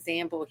by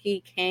example.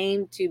 He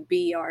came to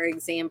be our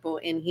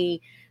example, and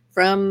he,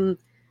 from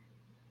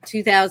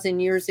 2,000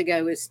 years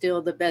ago, is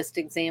still the best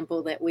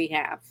example that we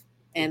have.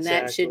 And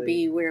that should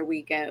be where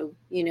we go,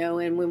 you know.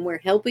 And when we're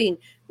helping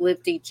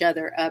lift each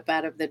other up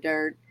out of the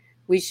dirt,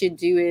 we should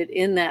do it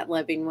in that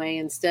loving way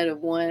instead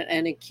of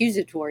an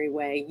accusatory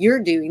way. You're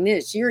doing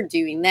this, you're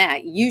doing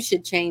that. You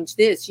should change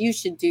this. You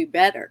should do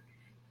better.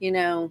 You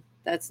know,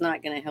 That's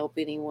not going to help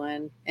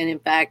anyone. And in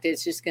fact,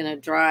 it's just going to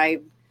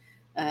drive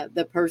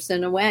the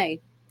person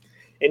away.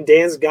 And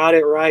Dan's got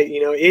it right.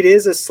 It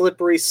is a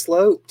slippery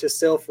slope to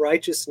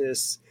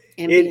self-righteousness.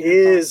 And It being a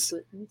is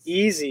false witness.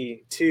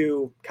 easy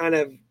to kind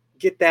of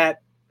get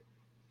that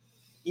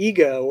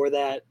ego or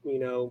that,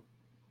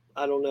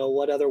 I don't know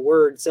what other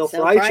word.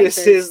 Self-righteous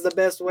is the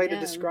best way to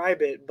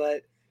describe it.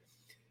 But,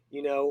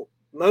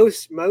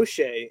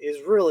 Moshe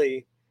is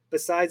really,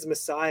 besides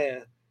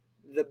Messiah,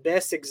 the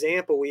best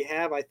example we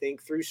have, I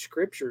think, through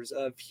scriptures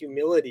of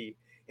humility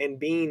and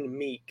being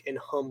meek and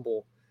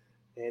humble.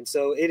 And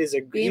so it is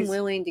being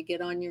willing to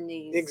get on your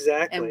knees.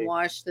 Exactly. And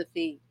wash the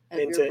feet of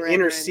and your to brethren.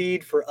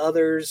 Intercede for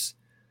others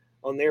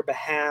on their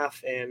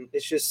behalf. And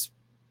it's just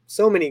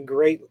so many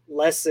great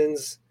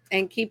lessons.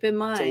 And keep in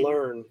mind, to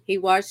learn. He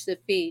washed the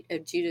feet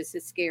of Judas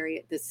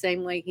Iscariot the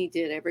same way he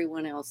did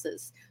everyone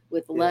else's,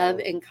 with love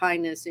and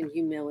kindness and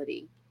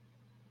humility.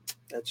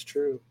 That's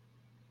true.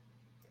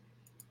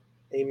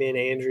 Amen,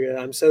 Andrea.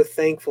 I'm so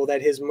thankful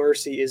that his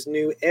mercy is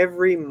new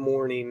every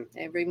morning.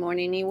 Every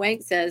morning he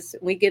wakes us,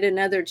 we get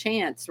another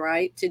chance,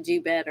 right, to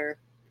do better.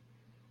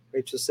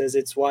 Rachel says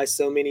it's why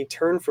so many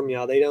turn from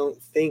Yah. They don't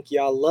think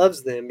Yah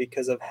loves them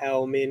because of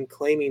how men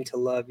claiming to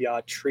love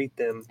Yah treat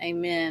them.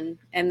 Amen.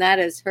 And that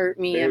has hurt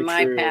me in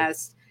my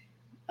past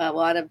a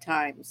lot of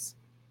times.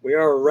 We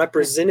are a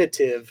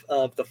representative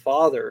of the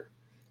Father.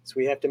 So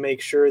we have to make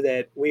sure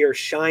that we are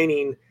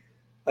shining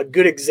a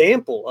good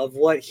example of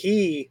what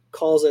he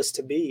calls us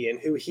to be and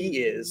who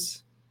he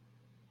is.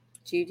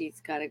 Judy's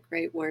got a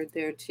great word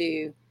there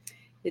too.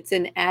 It's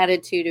an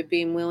attitude of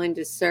being willing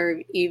to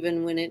serve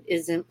even when it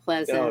isn't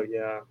pleasant. Oh,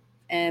 yeah.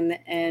 And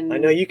I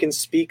know you can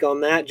speak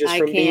on that just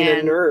from being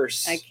a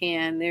nurse. I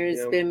can.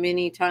 There's been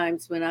many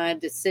times when I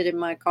had to sit in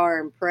my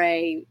car and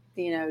pray,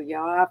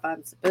 Yah, if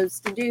I'm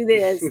supposed to do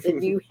this,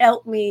 then you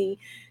help me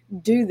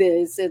do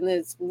this in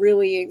this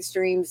really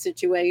extreme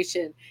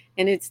situation.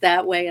 And it's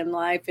that way in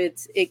life.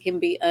 It can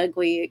be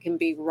ugly, it can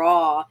be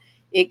raw,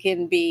 it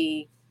can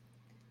be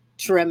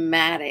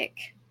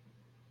traumatic,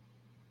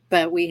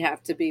 but we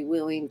have to be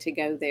willing to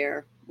go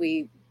there.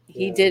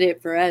 He did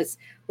it for us.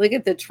 Look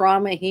at the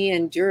trauma he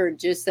endured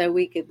just so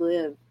we could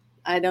live.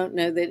 I don't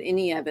know that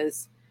any of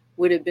us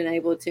would have been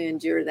able to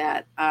endure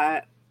that.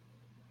 I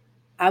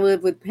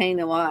live with pain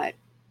a lot,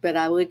 but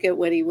I look at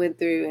what he went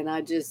through and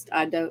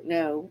I don't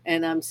know.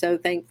 And I'm so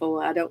thankful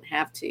I don't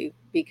have to,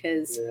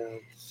 because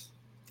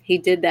he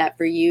did that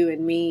for you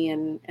and me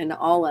and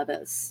all of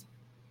us.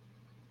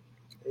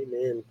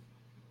 Amen.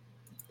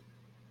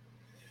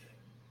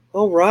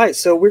 All right,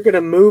 so we're going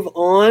to move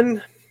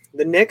on.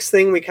 The next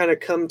thing we kind of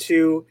come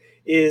to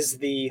is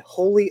the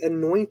holy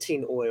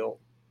anointing oil.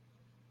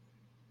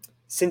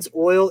 Since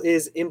oil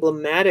is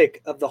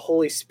emblematic of the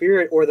Holy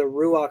Spirit, or the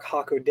Ruach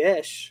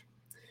HaKodesh,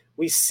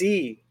 we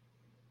see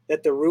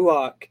that the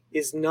Ruach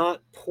is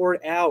not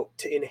poured out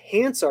to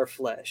enhance our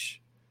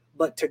flesh,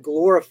 but to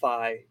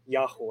glorify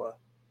Yahuwah.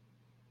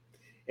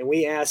 And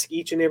we ask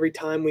each and every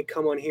time we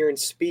come on here and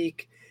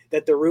speak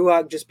that the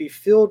Ruach just be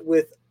filled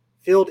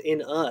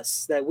in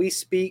us, that we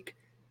speak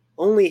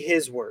only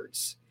his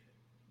words.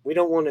 We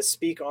don't want to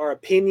speak our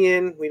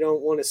opinion. We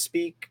don't want to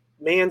speak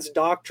man's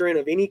doctrine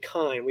of any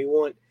kind. We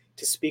want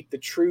to speak the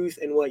truth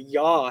and what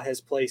Yah has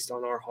placed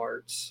on our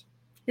hearts.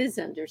 His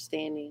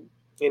understanding.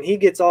 And he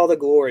gets all the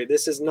glory.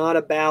 This is not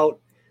about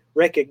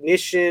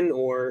recognition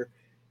or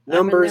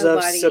numbers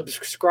of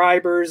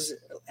subscribers,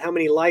 how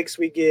many likes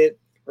we get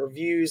or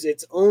views.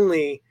 It's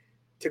only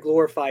to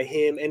glorify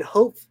him and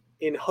hope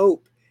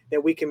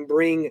that we can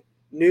bring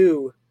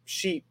new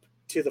sheep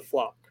to the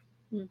flock.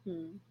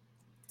 Mm-hmm.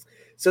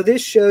 So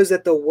this shows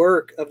that the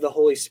work of the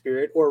Holy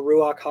Spirit, or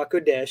Ruach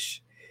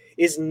HaKodesh,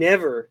 is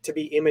never to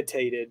be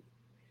imitated.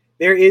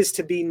 There is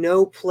to be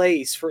no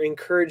place for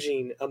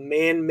encouraging a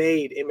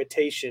man-made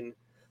imitation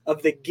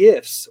of the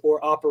gifts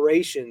or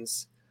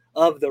operations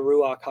of the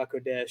Ruach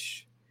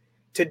HaKodesh.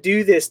 To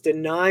do this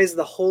denies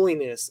the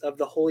holiness of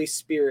the Holy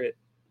Spirit,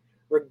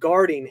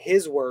 regarding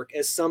his work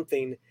as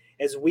something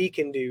as we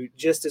can do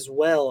just as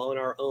well on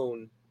our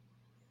own.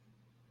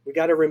 We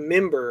got to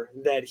remember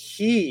that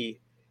he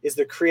is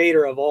the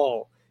creator of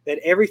all, that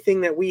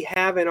everything that we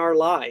have in our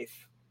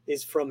life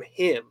is from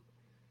him,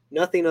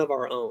 nothing of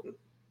our own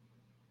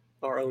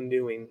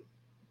doing.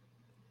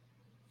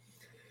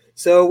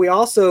 So we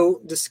also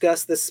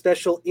discussed the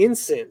special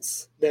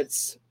incense that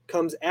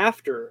comes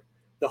after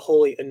the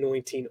holy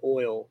anointing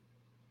oil.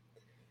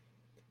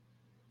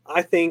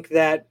 I think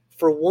that,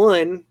 for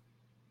one,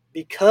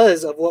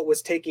 because of what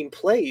was taking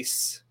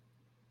place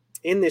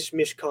in this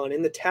Mishkan,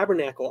 in the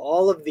tabernacle,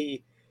 all of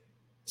the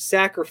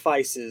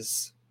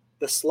sacrifices,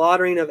 the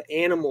slaughtering of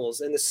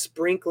animals, and the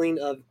sprinkling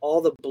of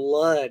all the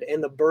blood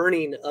and the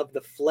burning of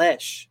the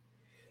flesh,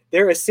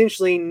 there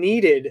essentially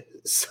needed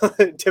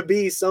to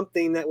be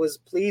something that was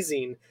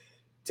pleasing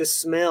to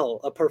smell,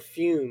 a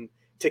perfume,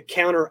 to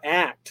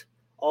counteract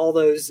all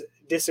those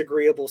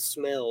disagreeable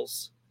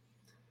smells.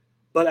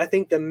 But I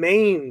think the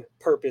main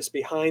purpose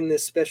behind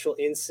this special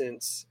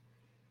incense,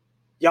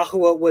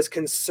 Yahuwah was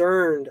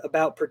concerned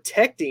about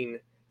protecting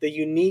the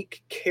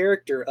unique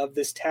character of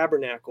this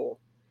tabernacle,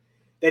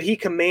 that he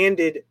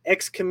commanded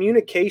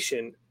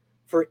excommunication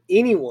for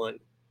anyone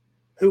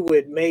who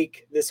would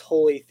make this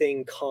holy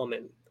thing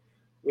common.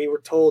 We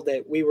were told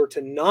that we were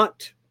to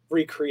not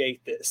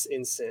recreate this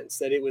incense,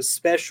 that it was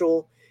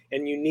special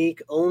and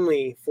unique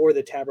only for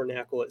the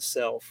tabernacle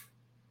itself.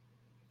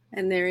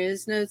 And there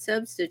is no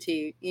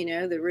substitute.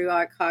 The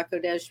Ruach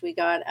HaKodesh we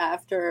got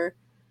after,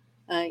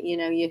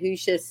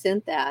 Yahusha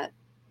sent that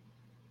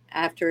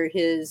after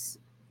his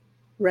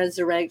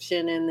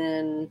resurrection, and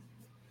then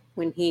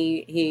when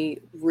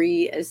he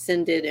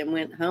reascended and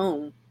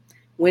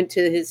went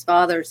to his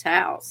Father's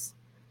house.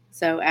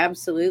 So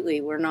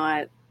absolutely, we're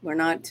not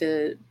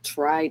to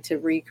try to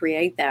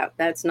recreate that.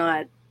 That's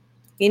not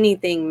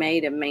anything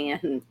made of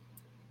man.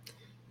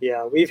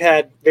 Yeah, we've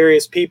had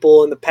various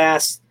people in the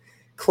past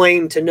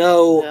claim to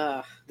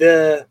know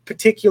the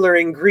particular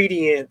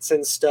ingredients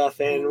and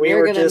stuff, and we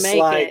were just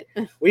like,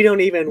 we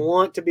don't even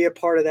want to be a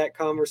part of that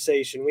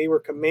conversation. We were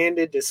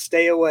commanded to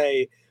stay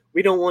away.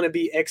 We don't want to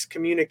be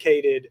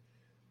excommunicated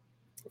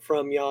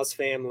from Yah's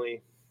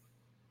family.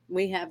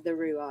 We have the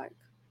Ruach.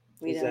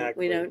 We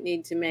don't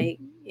need to make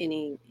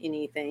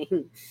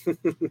anything.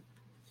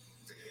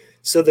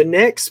 So the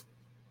next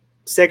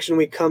section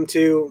we come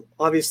to,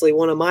 obviously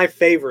one of my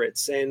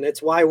favorites, and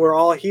that's why we're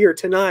all here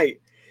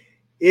tonight,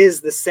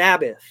 is the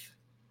Sabbath.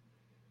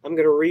 I'm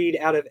going to read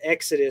out of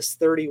Exodus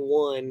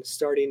 31,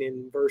 starting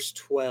in verse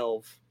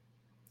 12.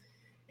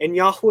 And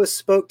Yahweh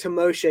spoke to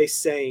Moshe,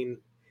 saying,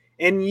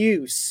 And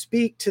you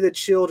speak to the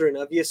children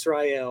of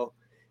Israel,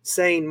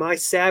 saying, My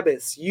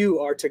Sabbaths you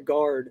are to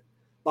guard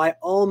by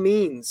all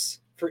means,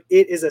 for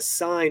it is a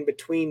sign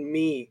between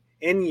me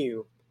and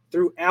you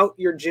throughout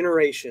your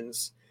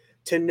generations,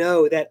 to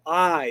know that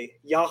I,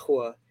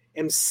 Yahweh,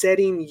 am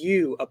setting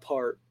you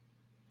apart.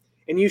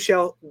 And you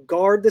shall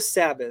guard the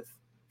Sabbath,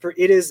 for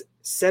it is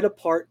set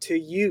apart to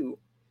you.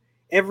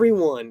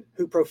 Everyone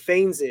who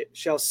profanes it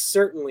shall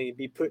certainly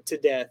be put to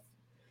death.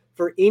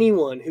 For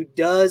anyone who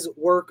does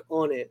work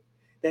on it,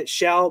 that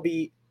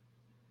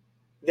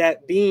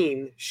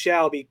being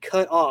shall be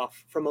cut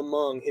off from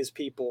among his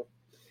people.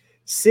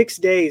 6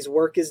 days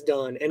work is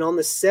done, and on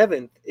the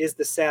 7th is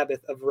the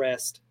Sabbath of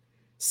rest,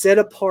 set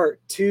apart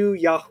to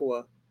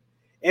Yahweh.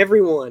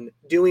 Everyone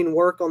doing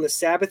work on the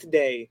Sabbath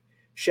day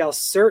shall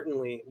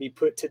certainly be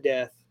put to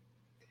death.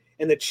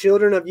 And the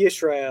children of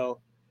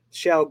Israel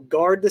shall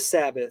guard the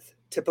Sabbath,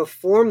 to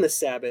perform the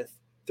Sabbath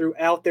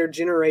throughout their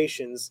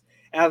generations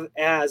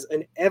as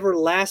an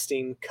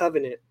everlasting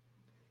covenant.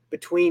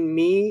 Between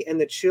me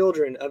and the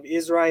children of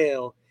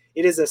Israel,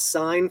 it is a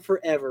sign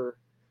forever.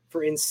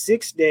 For in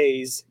 6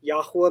 days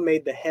Yahweh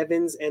made the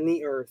heavens and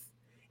the earth,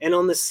 and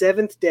on the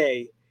 7th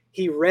day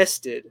he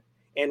rested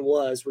and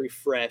was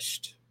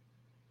refreshed.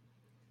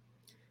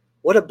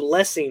 What a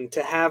blessing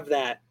to have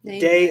that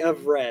day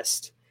of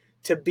rest,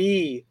 to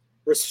be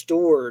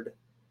restored,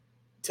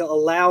 to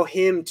allow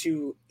him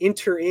to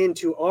enter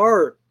into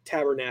our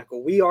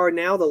tabernacle. We are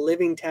now the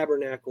living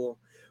tabernacle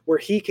where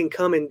he can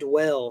come and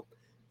dwell,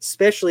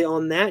 especially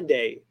on that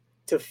day,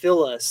 to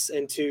fill us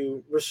and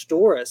to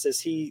restore us as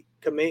he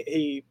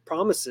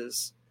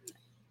promises.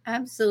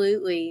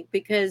 Absolutely,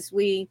 because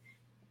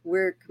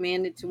we're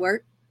commanded to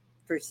work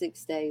for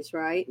 6 days,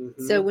 right?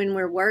 Mm-hmm. So when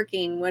we're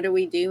working, what are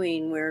we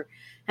doing? We're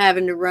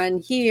having to run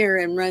here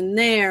and run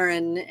there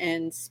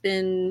and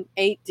spend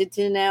 8 to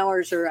 10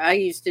 hours, or I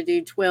used to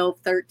do 12,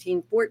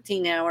 13,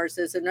 14 hours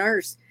as a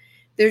nurse.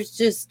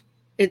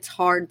 It's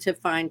hard to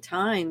find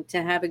time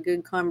to have a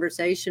good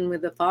conversation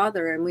with the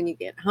Father. And when you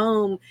get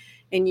home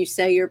and you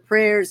say your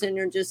prayers and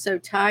you're just so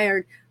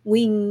tired,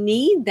 we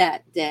need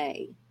that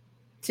day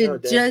to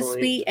just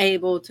be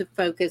able to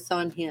focus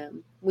on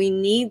him. We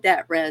need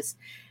that rest.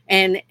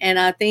 And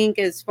I think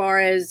as far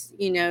as,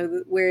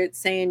 where it's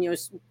saying you'll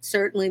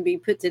certainly be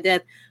put to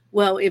death.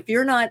 Well, if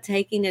you're not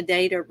taking a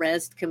day to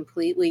rest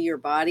completely your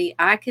body,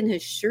 I can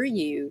assure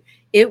you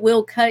it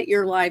will cut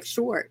your life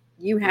short.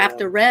 You have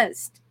to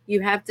rest.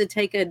 You have to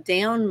take a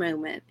down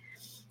moment.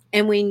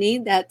 And we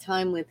need that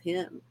time with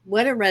him.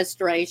 What a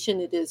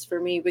restoration it is for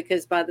me,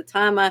 because by the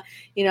time I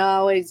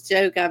always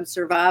joke I'm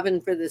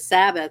surviving for the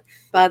Sabbath.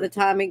 By the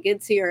time it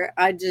gets here,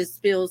 I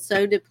just feel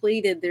so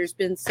depleted. There's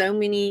been so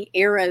many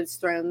arrows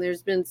thrown.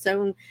 There's been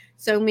so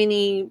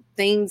many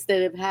things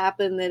that have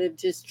happened that have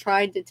just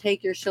tried to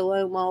take your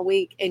shalom all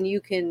week. And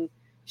you can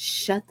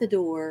shut the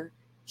door,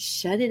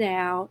 shut it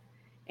out,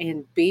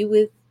 and be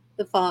with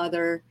the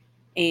Father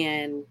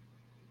and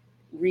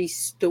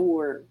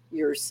restore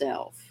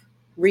yourself.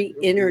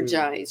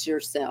 Re-energize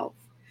yourself.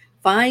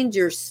 Find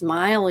your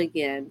smile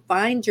again.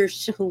 Find your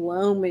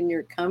shalom and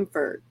your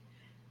comfort.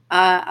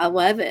 I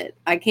love it.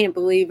 I can't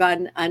believe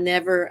I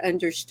never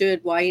understood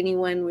why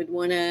anyone would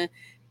want to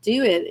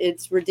do it.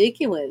 It's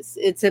ridiculous.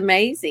 It's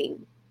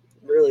amazing.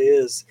 It really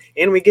is.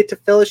 And we get to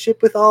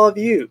fellowship with all of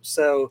you.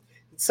 So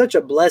it's such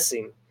a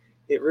blessing.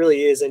 It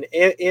really is in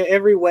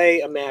every way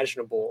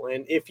imaginable.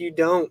 And if you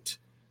don't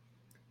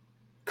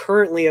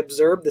currently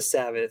observe the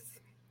Sabbath,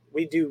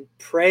 we do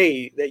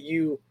pray that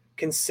you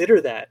consider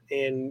that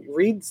and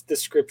read the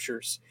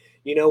scriptures.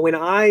 When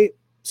I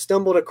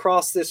stumbled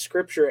across this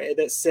scripture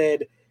that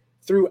said,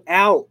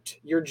 throughout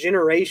your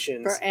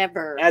generations,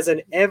 forever, as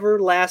an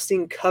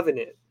everlasting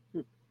covenant.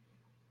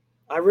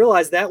 I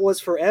realized that was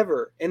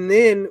forever. And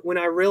then when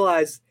I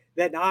realized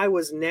that I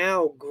was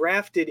now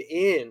grafted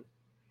in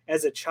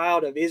as a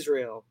child of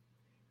Israel,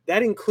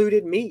 that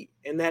included me,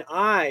 and that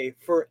I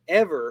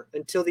forever,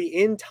 until the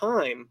end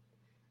time,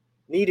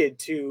 needed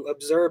to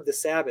observe the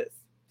Sabbath.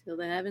 Till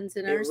the heavens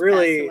and earth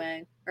really,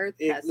 pass away.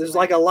 It was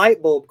like a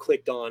light bulb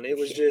clicked on. It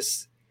was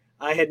just,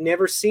 I had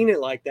never seen it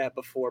like that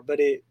before, but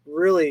it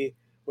really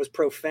was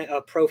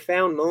a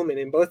profound moment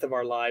in both of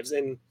our lives,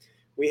 and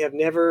we have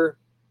never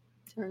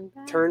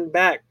turned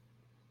back.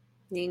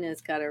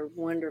 Nina's got a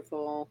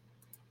wonderful...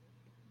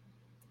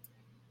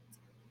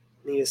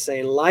 Nina's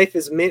saying, life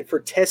is meant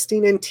for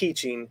testing and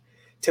teaching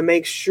to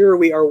make sure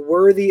we are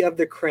worthy of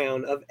the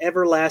crown of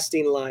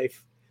everlasting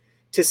life,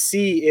 to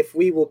see if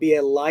we will be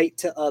a light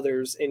to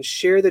others and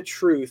share the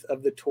truth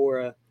of the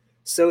Torah.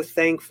 So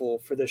thankful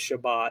for the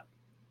Shabbat.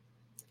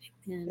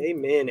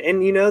 Amen.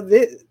 And you know,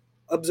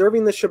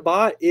 observing the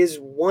Shabbat is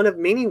one of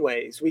many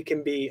ways we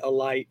can be a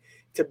light,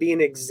 to be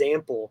an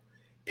example.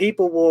 You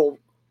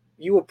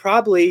will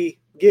probably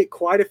get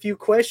quite a few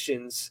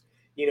questions,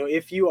 you know,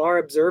 if you are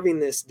observing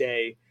this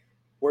day,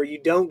 where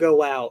you don't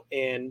go out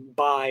and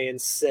buy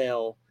and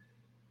sell,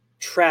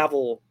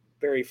 travel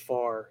very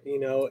far, you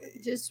know,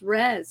 just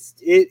rest.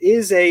 It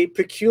is a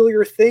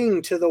peculiar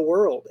thing to the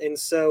world. And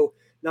so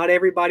not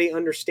everybody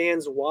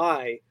understands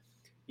why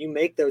you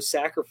make those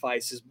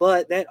sacrifices,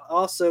 but that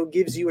also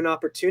gives you an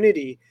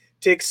opportunity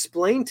to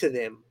explain to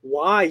them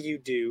why you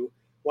do,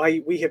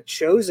 why we have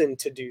chosen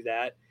to do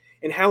that,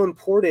 and how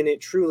important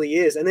it truly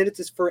is. And that it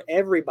is for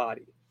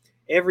everybody.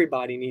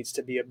 Everybody needs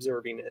to be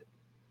observing it.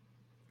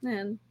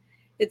 And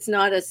it's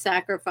not a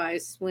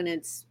sacrifice when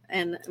it's,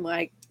 and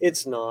like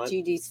it's not.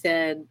 Judy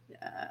said,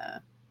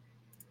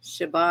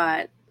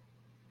 Shabbat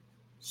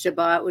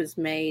was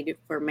made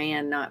for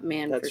man, not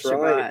man That's for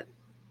Shabbat. Right.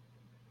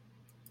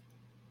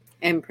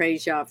 And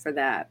praise y'all for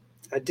that.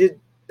 I did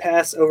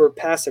pass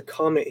a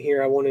comment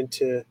here I wanted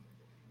to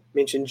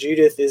mention.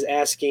 Judith is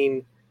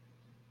asking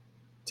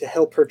to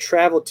help her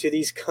travel to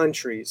these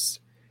countries.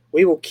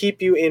 We will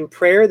keep you in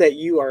prayer that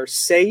you are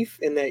safe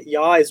and that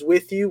Yah is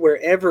with you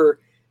wherever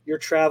your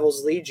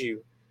travels lead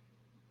you.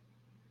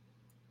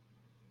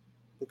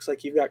 Looks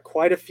like you've got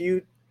quite a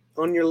few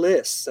on your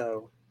list,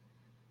 so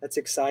that's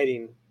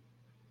exciting.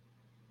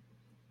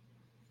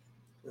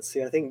 Let's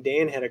see, I think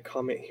Dan had a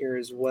comment here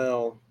as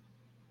well.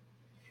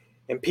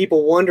 And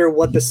people wonder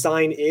what the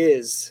sign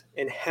is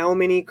and how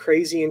many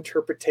crazy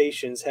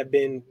interpretations have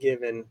been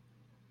given.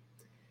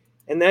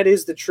 And that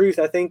is the truth.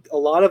 I think a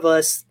lot of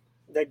us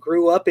that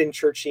grew up in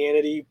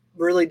churchianity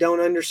really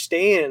don't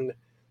understand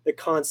the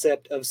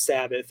concept of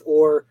Sabbath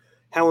or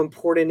how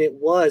important it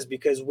was,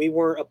 because we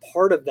weren't a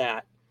part of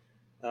that,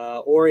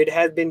 or it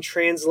had been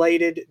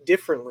translated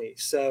differently.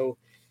 So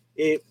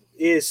it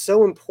is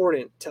so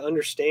important to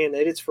understand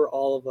that it's for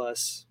all of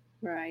us.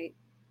 Right.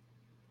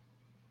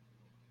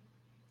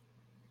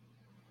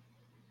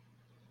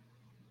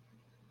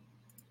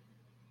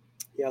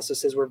 He also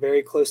says, we're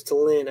very close to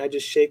Lent. I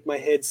just shake my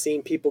head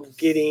seeing people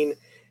getting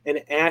an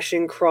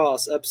ashen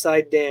cross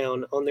upside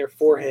down on their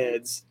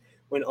foreheads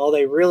when all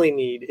they really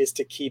need is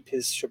to keep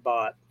his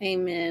Shabbat.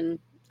 Amen.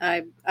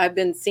 I've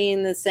been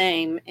seeing the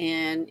same,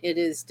 and it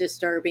is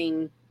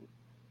disturbing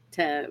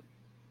to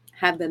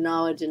have the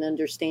knowledge and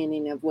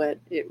understanding of what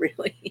it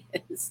really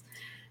is.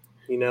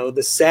 You know,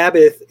 the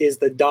Sabbath is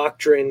the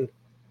doctrine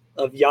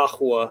of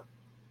Yahweh.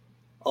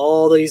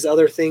 All these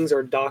other things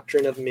are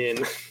doctrine of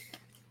men.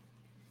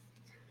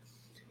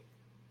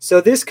 So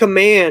this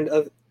command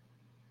of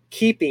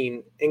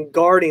keeping and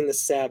guarding the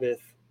Sabbath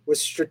was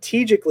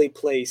strategically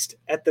placed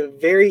at the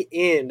very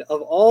end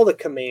of all the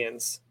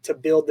commands to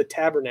build the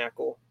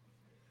tabernacle.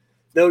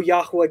 Though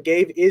Yahweh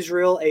gave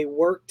Israel a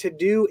work to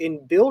do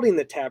in building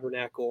the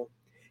tabernacle,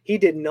 he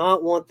did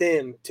not want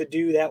them to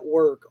do that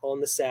work on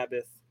the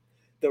Sabbath.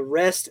 The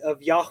rest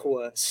of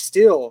Yahweh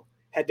still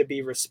had to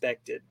be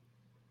respected.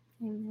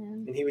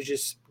 Amen. And he was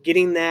just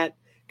getting that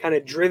kind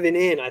of driven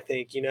in, I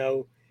think, you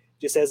know,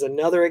 just as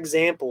another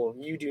example.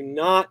 You do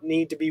not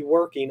need to be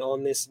working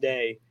on this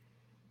day.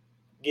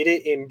 Get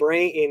it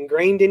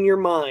ingrained in your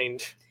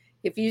mind.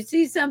 If you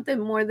see something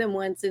more than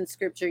once in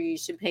Scripture, you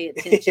should pay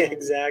attention.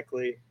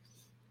 Exactly.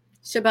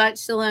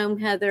 Shabbat Shalom,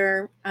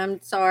 Heather. I'm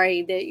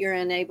sorry that you're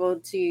unable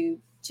to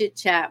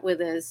chit-chat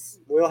with us.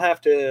 We'll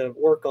have to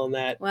work on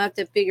that. We'll have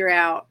to figure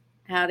out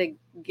how to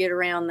get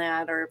around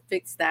that or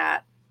fix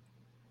that.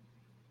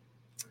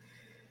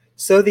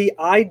 So the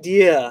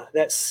idea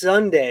that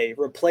Sunday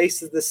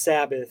replaces the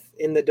Sabbath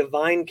in the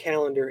divine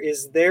calendar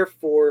is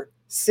therefore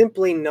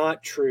simply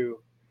not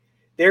true.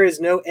 There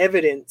is no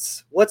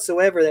evidence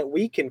whatsoever that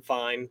we can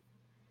find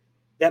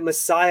that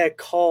Messiah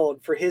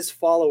called for his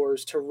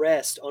followers to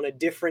rest on a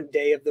different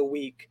day of the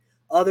week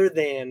other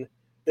than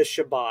the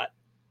Shabbat.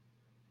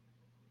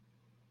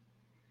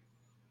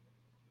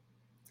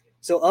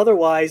 So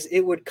otherwise,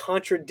 it would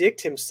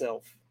contradict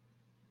himself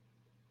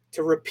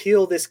to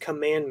repeal this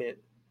commandment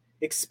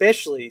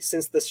especially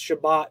since the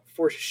Shabbat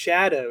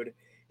foreshadowed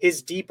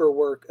his deeper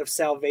work of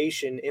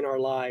salvation in our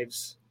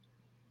lives.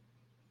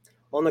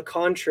 On the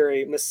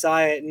contrary,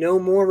 Messiah no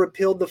more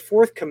repealed the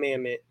fourth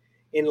commandment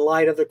in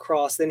light of the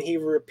cross than he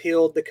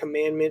repealed the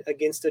commandment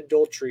against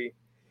adultery.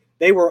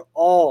 They were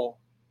all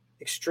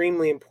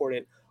extremely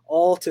important,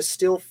 all to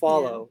still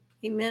follow.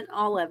 Yeah, he meant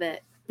all of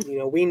it.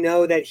 We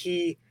know that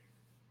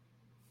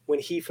when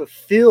he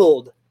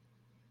fulfilled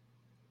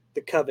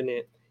the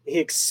covenant, he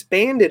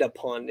expanded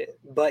upon it,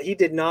 but he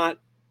did not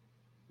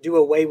do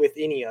away with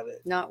any of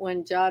it. Not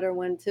one jot or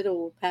one tittle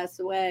will pass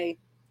away.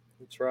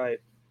 That's right.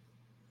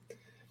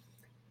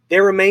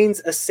 There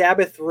remains a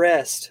Sabbath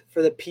rest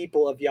for the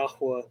people of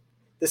Yahweh.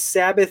 The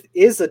Sabbath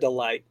is a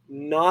delight,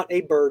 not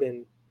a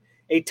burden,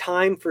 a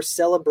time for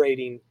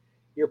celebrating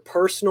your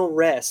personal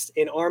rest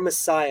in our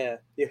Messiah,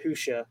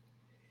 Yahusha.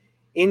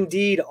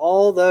 Indeed,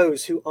 all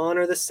those who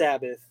honor the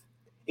Sabbath,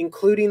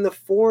 including the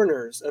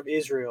foreigners of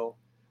Israel,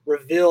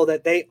 reveal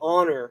that they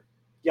honor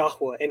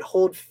Yahweh and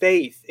hold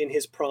faith in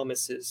his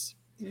promises.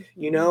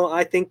 Mm-hmm.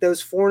 I think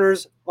those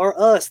foreigners are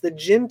us, the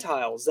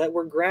Gentiles that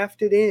were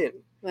grafted in.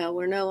 Well,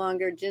 we're no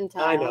longer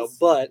Gentiles. I know,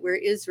 but we're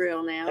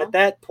Israel now. At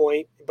that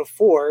point,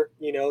 before,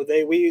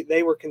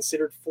 they were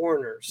considered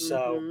foreigners.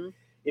 So Mm-hmm.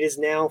 it is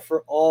now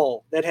for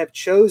all that have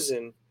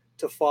chosen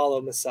to follow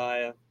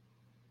Messiah.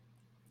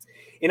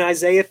 In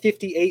Isaiah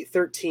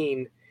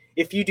 58:13,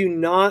 if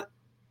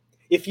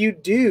you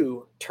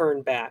do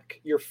turn back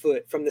your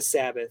foot from the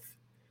Sabbath,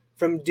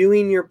 from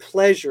doing your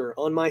pleasure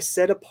on my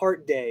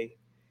set-apart day,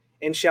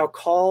 and shall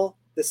call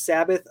the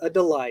Sabbath a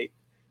delight,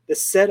 the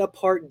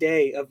set-apart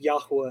day of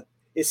Yahweh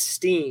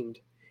esteemed,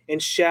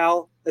 and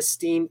shall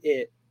esteem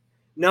it,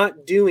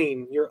 not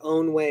doing your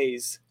own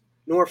ways,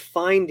 nor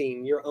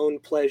finding your own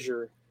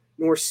pleasure,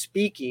 nor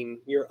speaking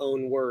your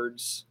own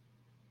words.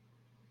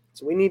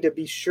 So we need to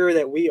be sure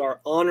that we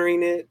are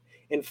honoring it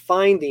and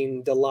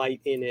finding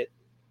delight in it.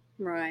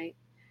 Right.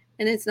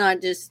 And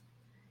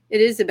it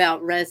is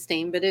about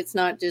resting, but it's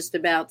not just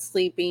about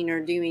sleeping or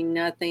doing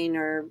nothing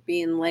or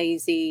being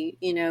lazy.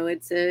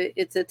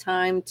 It's a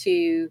time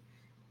to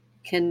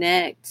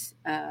connect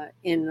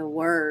in the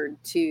Word,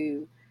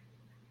 to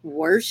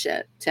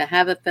worship, to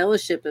have a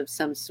fellowship of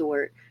some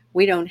sort.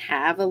 We don't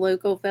have a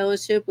local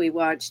fellowship. We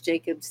watch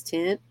Jacob's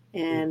Tent,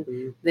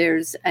 and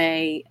there's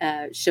a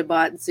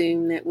Shabbat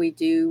Zoom that we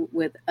do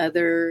with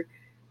other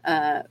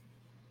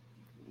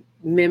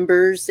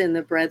members and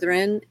the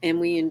brethren, and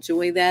we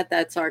enjoy that.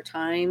 That's our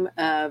time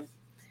of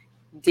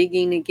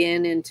digging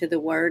again into the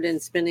Word and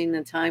spending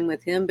the time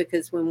with him,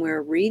 because when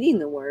we're reading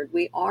the Word,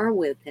 we are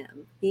with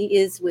him. He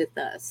is with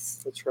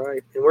us. That's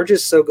right. And we're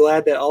just so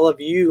glad that all of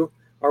you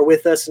are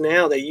with us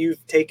now, that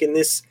you've taken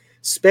this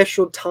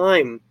special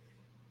time.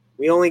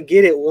 We only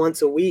get it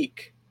once a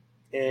week,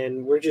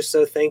 and we're just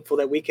so thankful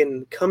that we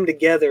can come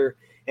together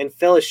and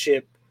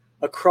fellowship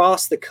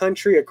across the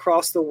country,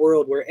 across the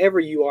world, wherever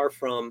you are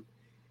from.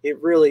 It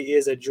really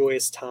is a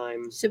joyous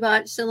time.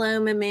 Shabbat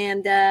Shalom,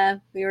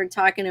 Amanda. We were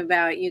talking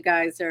about you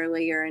guys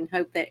earlier, and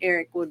hope that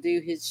Eric will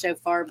do his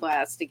shofar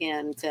blast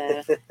again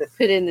to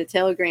put in the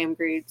Telegram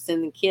groups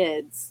and the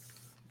kids.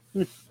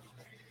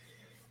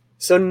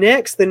 So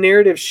next, the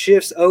narrative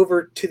shifts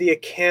over to the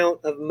account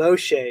of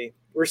Moshe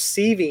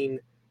receiving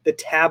the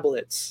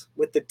tablets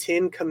with the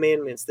 10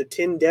 commandments, the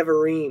 10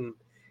 Devarim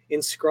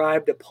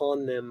inscribed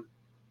upon them.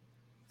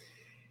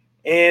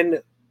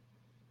 And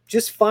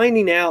just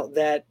finding out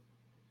that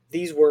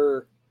these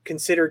were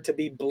considered to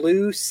be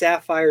blue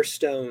sapphire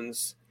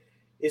stones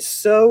is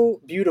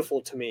so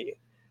beautiful to me.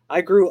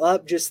 I grew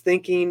up just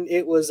thinking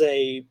it was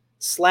a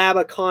slab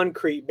of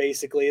concrete,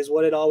 basically, is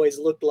what it always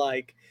looked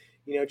like.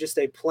 Just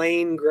a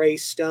plain gray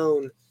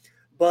stone.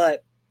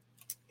 But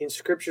in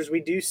scriptures,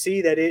 we do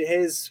see that it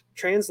is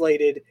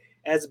translated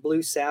as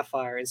blue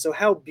sapphire. And so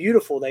how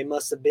beautiful they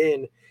must have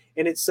been.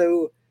 And it's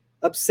so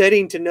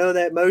upsetting to know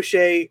that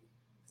Moshe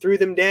threw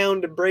them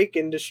down to break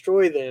and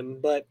destroy them,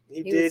 but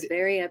he did was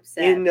very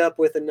upset. End up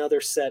with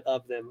another set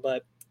of them.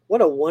 But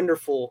what a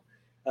wonderful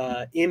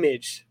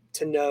image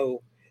to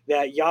know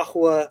that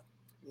Yahweh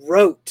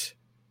wrote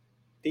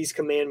these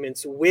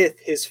commandments with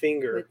his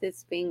finger. With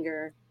his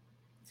finger.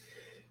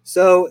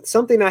 So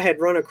something I had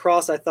run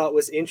across I thought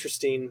was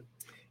interesting.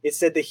 It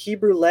said the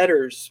Hebrew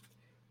letters,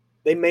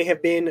 they may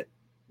have been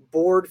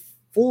bored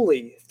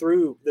fully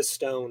through the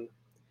stone,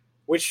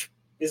 which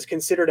is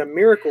considered a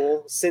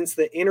miracle since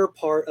the inner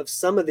part of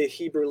some of the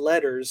Hebrew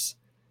letters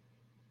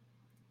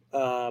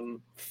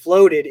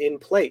floated in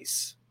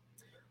place.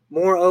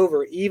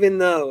 Moreover, even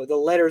though the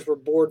letters were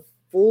bored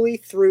fully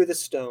through the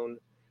stone,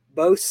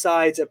 both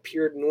sides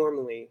appeared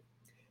normally.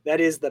 That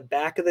is, the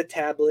back of the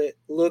tablet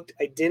looked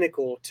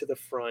identical to the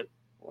front.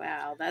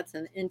 Wow, that's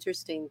an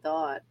interesting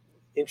thought.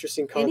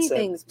 Interesting concept.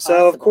 Anything's possible.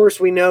 So, of course,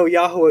 we know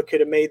Yahweh could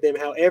have made them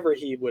however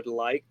he would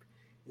like.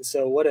 And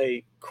so what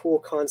a cool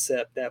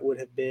concept that would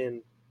have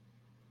been.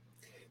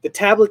 The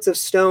tablets of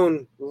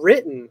stone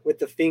written with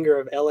the finger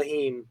of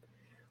Elohim.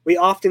 We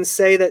often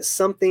say that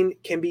something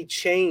can be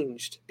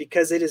changed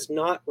because it is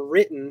not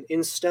written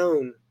in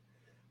stone.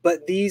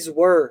 But these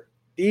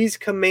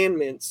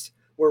commandments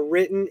were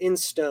written in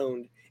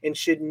stone and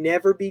should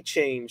never be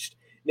changed,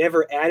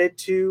 never added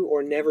to,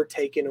 or never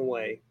taken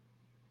away.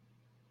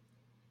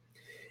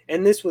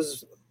 And this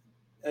was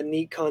a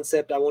neat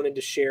concept I wanted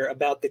to share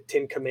about the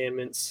Ten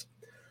Commandments.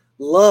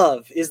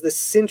 Love is the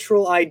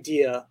central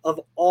idea of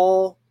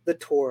all the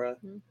Torah.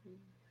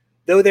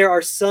 Though there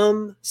are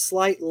some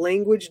slight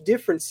language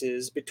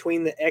differences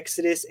between the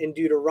Exodus and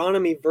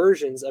Deuteronomy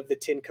versions of the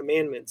Ten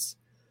Commandments,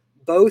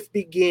 both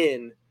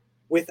begin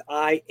with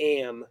I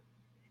am,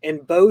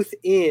 and both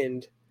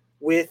end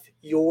with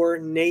your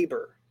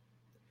neighbor.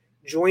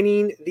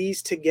 Joining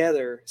these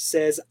together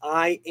says,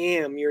 I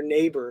am your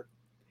neighbor,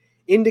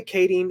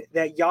 indicating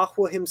that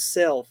Yahweh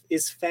himself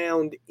is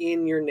found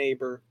in your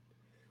neighbor.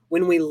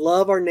 When we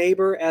love our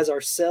neighbor as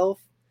ourself,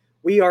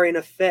 we are in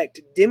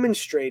effect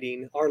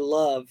demonstrating our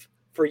love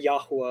for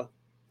Yahweh.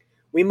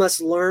 We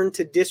must learn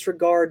to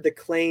disregard the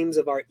claims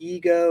of our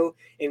ego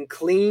and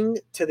cling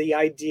to the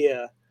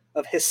idea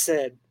of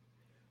Hesed,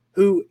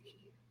 who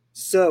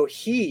is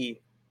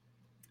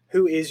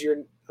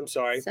your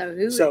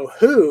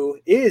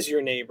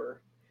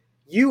neighbor?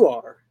 You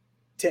are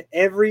to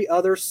every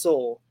other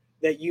soul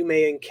that you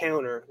may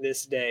encounter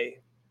this day.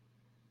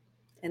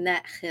 And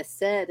that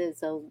chesed is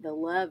the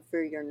love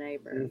for your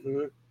neighbor.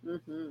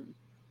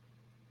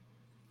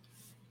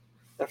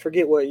 I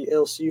forget what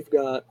else you've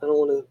got. I don't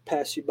want to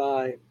pass you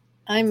by.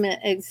 I'm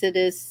at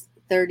Exodus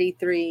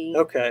 33.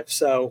 Okay,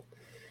 so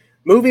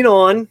moving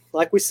on.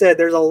 Like we said,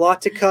 there's a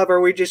lot to cover.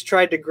 We just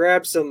tried to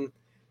grab some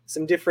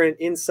different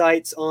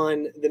insights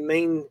on the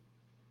main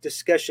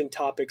discussion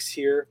topics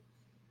here.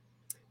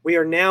 We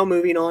are now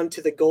moving on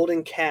to the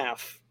golden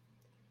calf.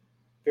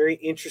 Very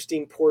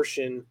interesting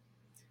portion.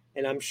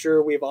 And I'm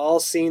sure we've all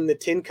seen the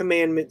Ten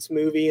Commandments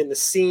movie and the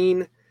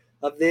scene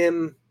of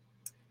them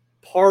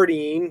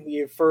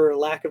partying, for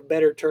lack of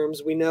better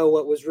terms. We know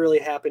what was really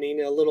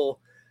happening, a little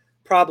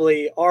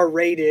probably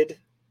R-rated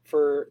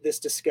for this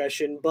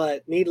discussion,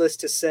 but needless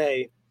to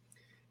say,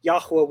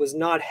 Yahweh was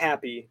not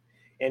happy,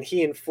 and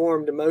he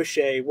informed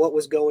Moshe what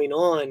was going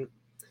on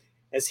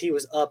as he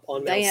was up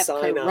on Mount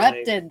Sinai. They have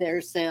corrupted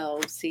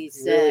themselves, he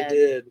said.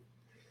 Really did.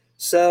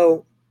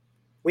 So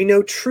we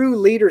know true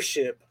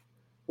leadership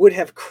would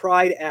have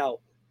cried out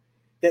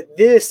that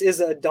this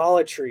is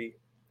idolatry.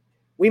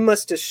 We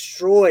must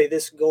destroy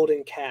this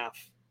golden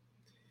calf.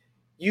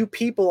 You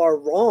people are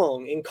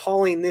wrong in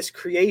calling this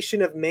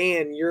creation of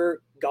man your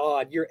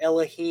God, your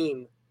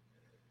Elohim.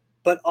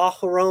 But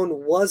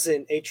Aharon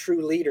wasn't a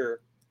true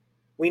leader.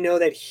 We know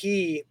that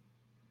he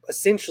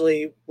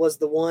essentially was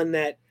the one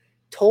that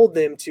told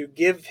them to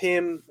give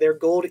him their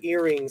gold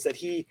earrings, that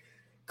he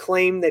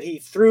claimed that he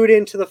threw it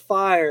into the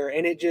fire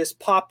and it just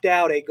popped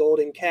out a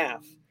golden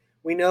calf.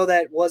 We know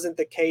that wasn't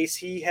the case.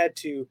 He had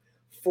to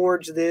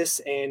forge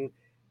this and,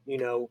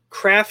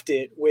 craft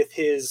it with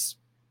his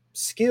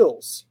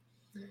skills.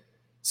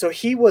 So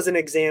he was an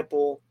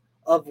example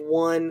of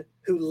one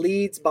who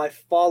leads by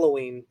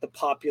following the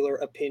popular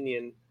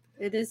opinion.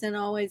 It isn't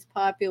always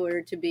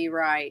popular to be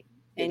right.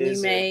 And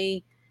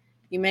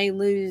you may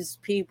lose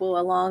people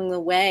along the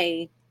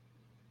way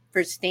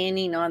for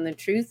standing on the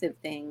truth of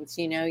things.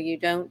 You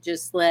don't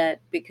just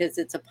because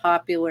it's a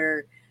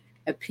popular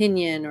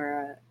opinion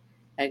or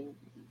a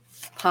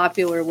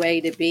popular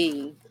way to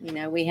be.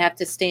 We have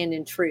to stand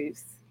in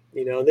truth.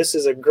 This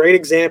is a great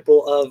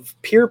example of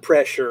peer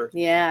pressure.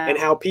 Yeah. And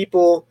how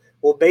people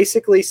will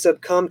basically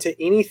succumb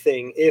to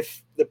anything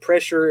if the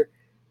pressure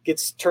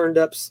gets turned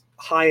up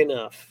high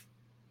enough.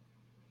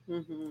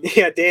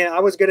 Yeah, Dan,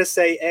 I was going to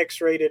say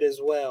X-rated as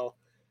well.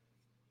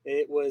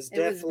 It was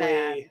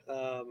definitely...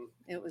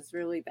 It was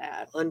really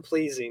bad.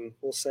 Unpleasing,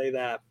 we'll say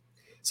that.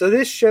 So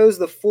this shows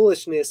the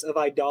foolishness of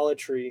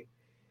idolatry.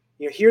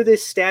 Here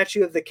this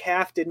statue of the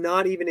calf did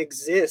not even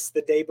exist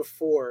the day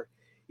before,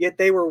 yet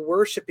they were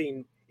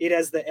worshiping it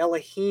as the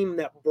Elohim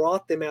that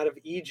brought them out of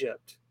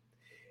Egypt.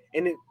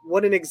 And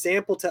what an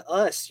example to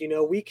us.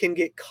 We can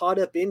get caught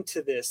up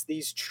into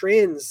these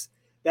trends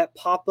that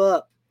pop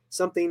up,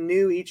 something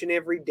new each and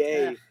every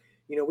day.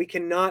 We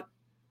cannot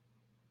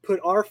put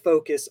our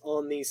focus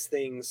on these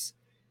things.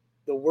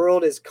 The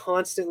world is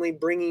constantly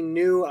bringing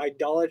new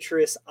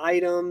idolatrous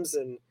items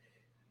and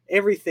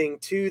everything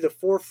to the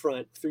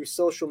forefront through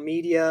social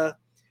media,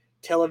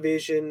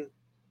 television,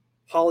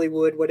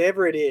 Hollywood,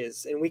 whatever it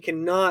is. And we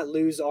cannot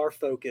lose our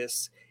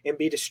focus and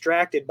be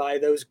distracted by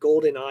those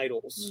golden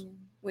idols.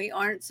 We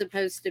aren't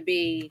supposed to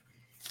be,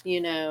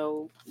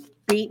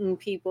 beating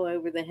people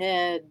over the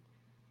head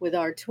with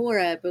our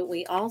Torah, but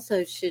we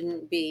also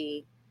shouldn't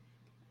be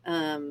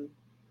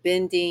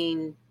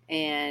bending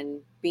and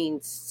being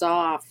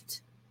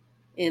soft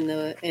in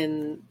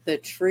the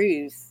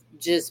truth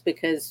just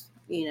because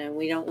we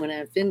don't want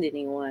to offend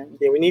anyone.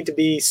 Yeah, we need to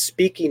be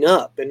speaking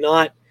up and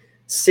not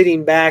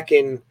sitting back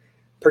and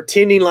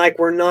pretending like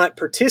we're not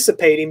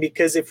participating,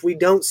 because if we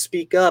don't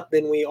speak up,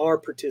 then we are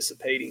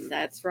participating.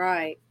 That's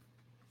right.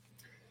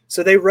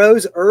 So they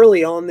rose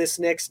early on this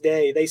next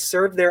day. They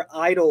served their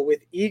idol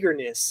with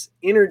eagerness,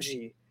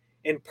 energy,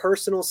 and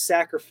personal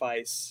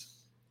sacrifice.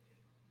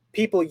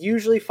 People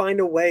usually find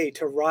a way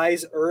to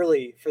rise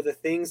early for the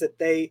things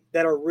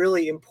that are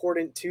really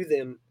important to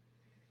them.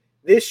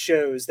 This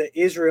shows that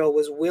Israel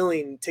was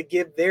willing to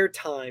give their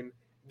time,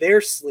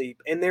 their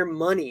sleep, and their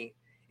money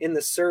in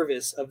the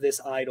service of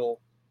this idol.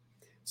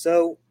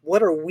 So,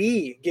 what are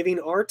we giving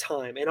our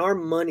time and our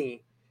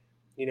money?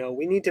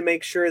 We need to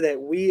make sure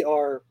that we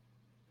are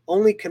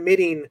only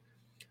committing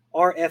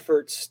our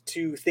efforts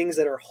to things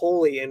that are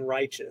holy and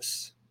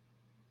righteous.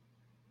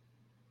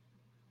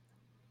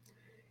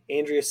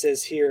 Andrea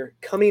says here,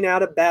 coming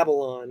out of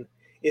Babylon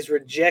is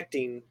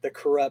rejecting the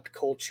corrupt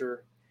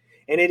culture.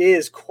 And it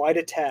is quite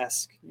a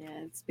task.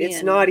 Yeah,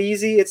 it's not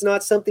easy. It's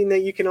not something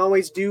that you can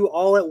always do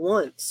all at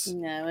once.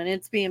 No, and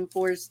it's being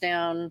forced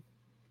down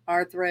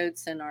our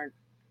throats and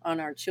on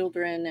our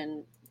children,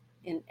 and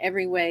in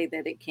every way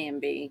that it can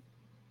be.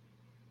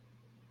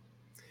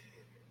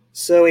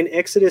 So in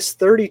Exodus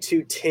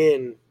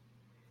 32:10,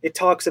 it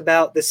talks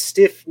about the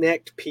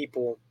stiff-necked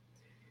people.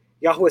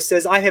 Yahweh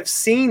says, I have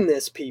seen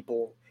this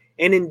people,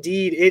 and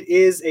indeed it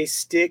is a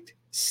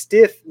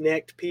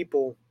stiff-necked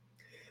people.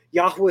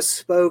 Yahweh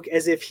spoke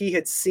as if he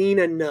had seen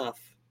enough,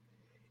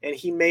 and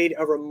he made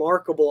a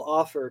remarkable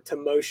offer to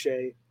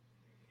Moshe.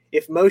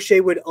 If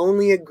Moshe would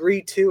only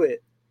agree to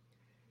it,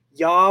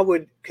 Yah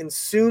would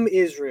consume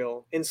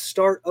Israel and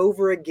start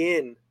over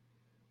again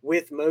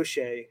with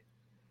Moshe.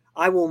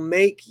 I will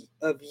make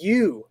of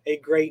you a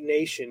great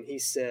nation, he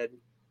said.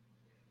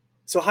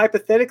 So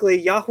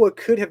hypothetically, Yahweh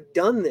could have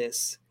done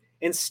this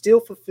and still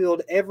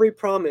fulfilled every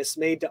promise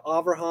made to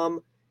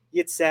Abraham,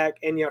 Yitzhak,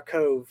 and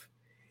Yaakov.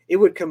 It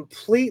would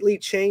completely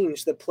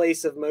change the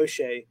place of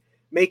Moshe,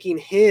 making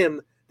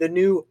him the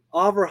new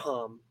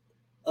Abraham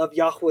of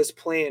Yahweh's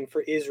plan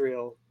for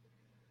Israel.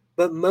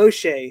 But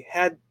Moshe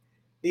had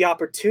the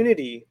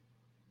opportunity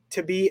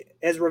to be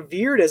as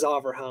revered as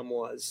Abraham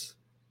was,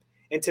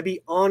 and to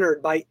be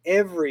honored by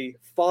every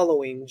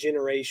following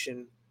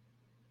generation.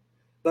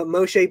 But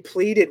Moshe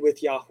pleaded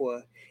with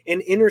Yahweh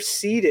and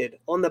interceded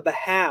on the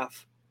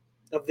behalf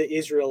of the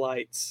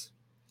Israelites.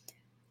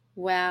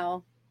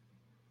 Wow.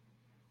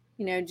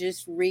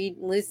 Just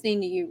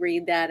listening to you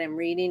read that and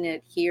reading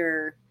it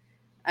here,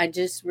 I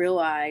just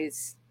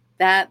realized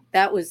that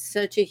was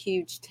such a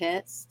huge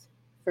test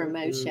for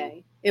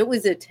Moshe. It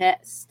was a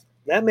test.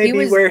 That may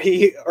be where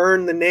he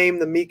earned the name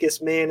the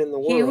meekest man in the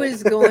world. He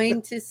was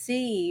going to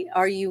see,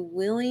 are you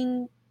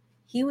willing?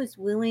 He was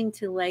willing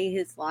to lay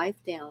his life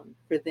down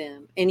for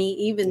them. And he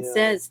even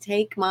says,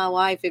 take my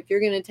life. If you're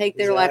going to take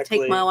their life,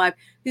 take my life.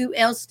 Who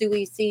else do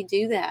we see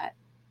do that?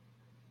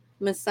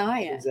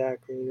 Messiah.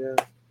 Exactly, yeah.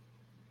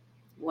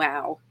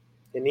 Wow.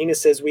 And Nina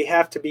says, we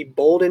have to be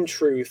bold in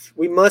truth.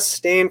 We must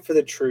stand for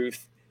the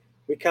truth.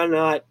 We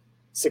cannot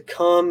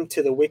succumb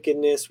to the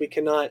wickedness. We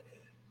cannot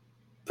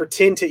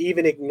pretend to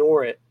even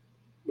ignore it.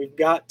 We've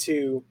got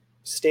to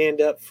stand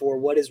up for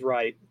what is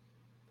right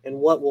and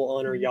what will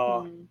honor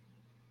Yah.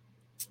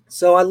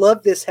 So I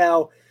love this,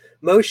 how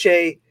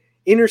Moshe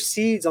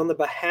intercedes on the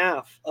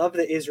behalf of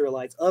the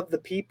Israelites, of the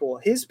people,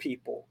 his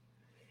people.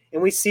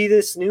 And we see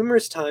this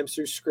numerous times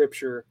through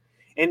Scripture.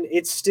 And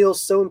it's still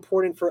so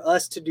important for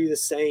us to do the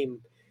same.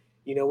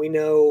 We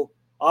know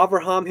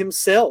Abraham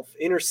himself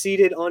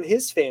interceded on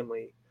his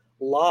family,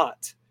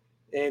 Lot,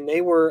 and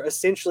they were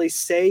essentially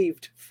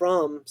saved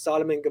from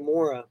Sodom and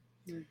Gomorrah.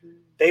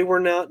 They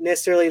were not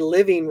necessarily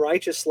living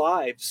righteous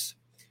lives.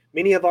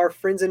 Many of our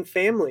friends and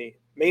family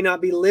may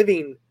not be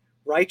living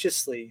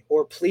righteously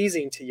or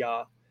pleasing to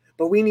Yah,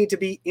 but we need to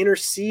be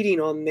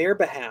interceding on their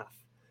behalf,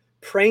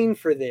 praying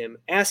for them,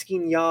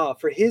 asking Yah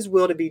for his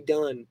will to be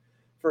done,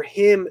 for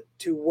him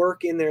to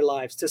work in their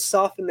lives, to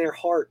soften their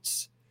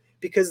hearts,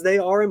 because they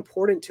are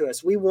important to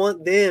us. We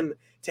want them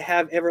to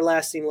have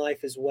everlasting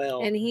life as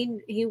well. And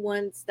he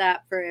wants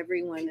that for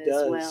everyone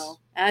as well.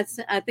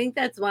 I think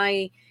that's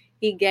why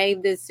he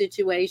gave this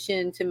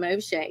situation to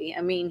Moshe.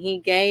 I mean, he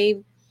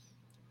gave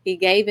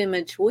him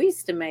a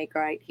choice to make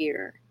right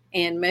here.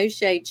 And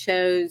Moshe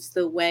chose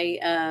the way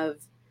of,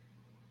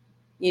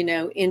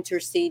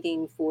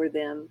 interceding for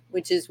them,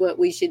 which is what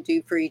we should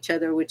do for each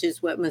other, which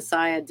is what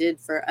Messiah did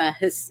for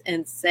us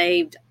and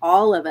saved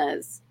all of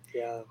us.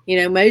 Yeah.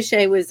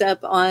 Moshe was up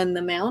on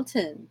the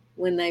mountain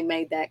when they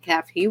made that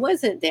calf. He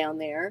wasn't down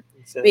there,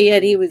 Exactly. But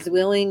yet he was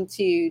willing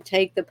to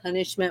take the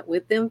punishment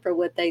with them for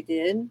what they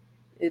did.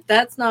 If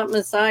that's not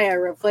Messiah, a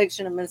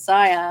reflection of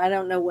Messiah, I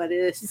don't know what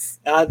is.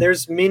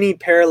 There's many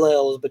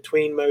parallels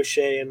between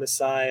Moshe and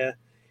Messiah,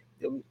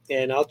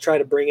 and I'll try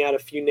to bring out a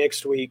few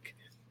next week.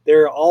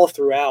 They're all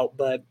throughout,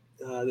 but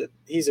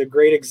he's a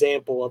great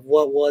example of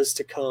what was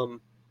to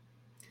come.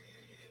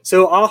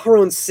 So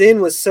Aharon's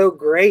sin was so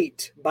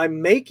great by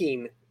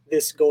making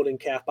this golden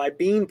calf, by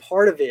being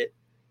part of it,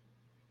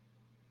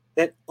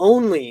 that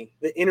only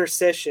the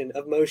intercession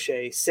of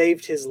Moshe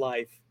saved his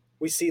life.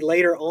 We see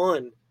later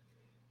on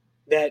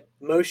that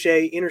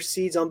Moshe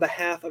intercedes on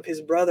behalf of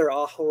his brother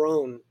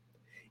Aharon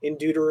in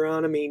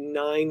Deuteronomy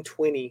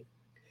 9:20.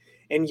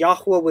 And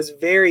Yahweh was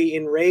very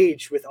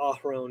enraged with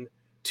Aharon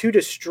to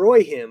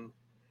destroy him.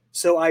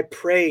 So I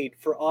prayed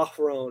for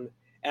Aharon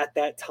at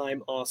that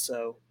time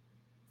also.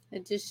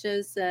 It just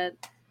shows that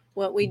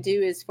what we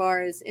do as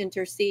far as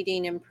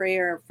interceding in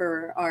prayer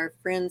for our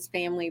friends,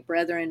 family,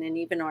 brethren, and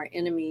even our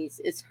enemies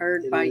is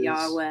heard by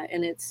Yahweh.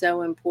 And it's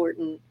so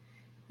important.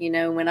 You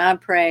know, when I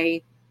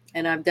pray,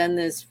 and I've done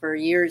this for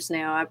years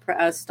now,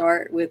 I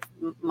start with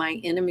my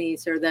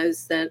enemies or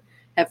those that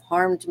have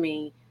harmed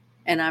me,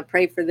 and I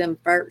pray for them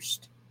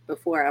first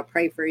before I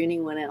pray for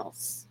anyone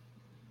else.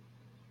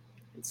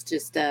 It's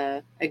just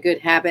a good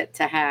habit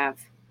to have.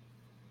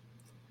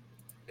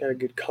 Got a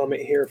good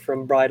comment here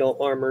from Bridal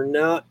Armor.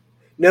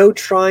 No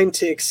trying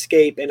to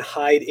escape and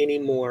hide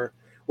anymore.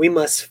 We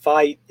must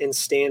fight and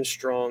stand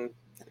strong.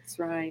 That's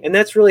right. And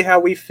that's really how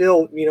we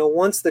feel, you know,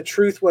 once the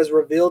truth was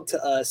revealed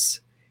to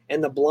us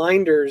and the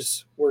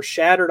blinders were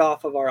shattered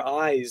off of our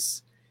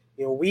eyes,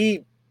 you know,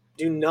 we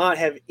do not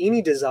have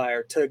any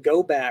desire to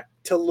go back,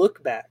 to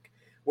look back.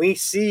 We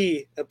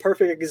see a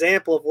perfect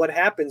example of what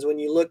happens when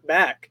you look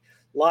back.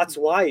 Lot's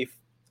wife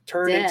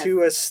turned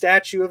into a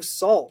statue of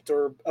salt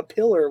or a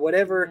pillar,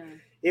 whatever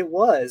it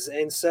was.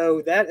 And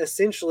so that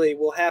essentially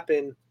will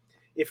happen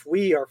if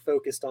we are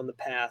focused on the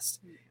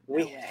past.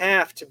 We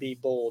have to be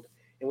bold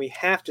and we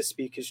have to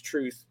speak his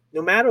truth,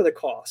 no matter the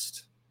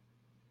cost.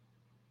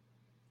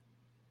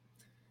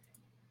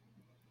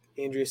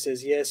 Andrea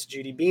says, yes,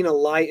 Judy, being a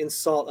light and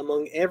salt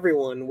among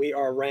everyone we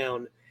are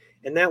around.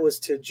 And that was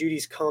to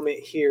Judy's comment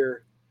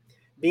here.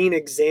 Being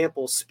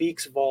example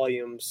speaks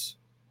volumes.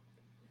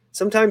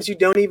 Sometimes you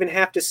don't even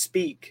have to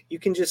speak. You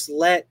can just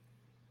let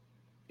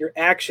your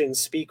actions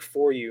speak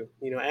for you.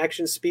 You know,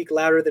 actions speak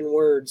louder than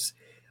words.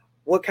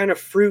 What kind of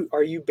fruit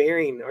are you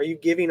bearing? Are you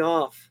giving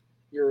off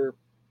your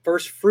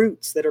first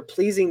fruits that are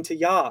pleasing to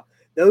Yah?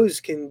 Those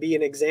can be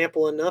an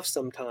example enough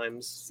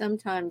sometimes.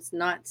 Sometimes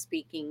not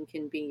speaking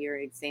can be your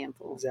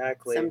example.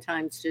 Exactly.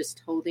 Sometimes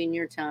just holding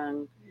your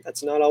tongue.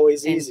 That's not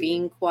always easy. And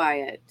being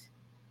quiet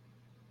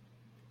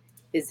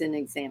is an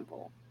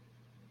example.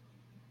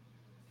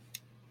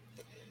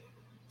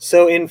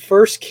 So in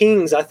 1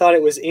 Kings, I thought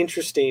it was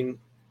interesting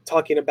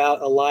talking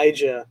about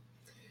Elijah.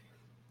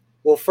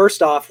 Well,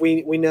 first off,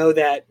 we know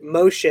that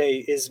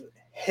Moshe is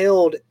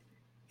held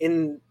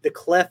in the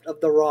cleft of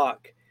the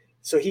rock,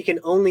 so he can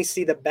only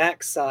see the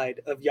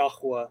backside of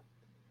Yahweh.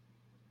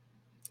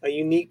 A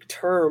unique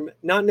term,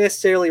 not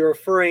necessarily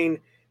referring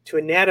to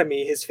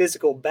anatomy, his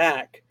physical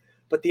back,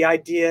 but the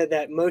idea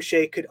that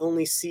Moshe could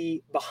only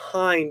see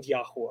behind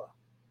Yahweh.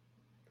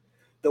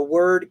 The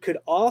word could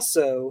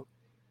also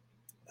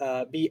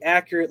be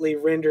accurately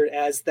rendered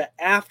as the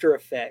after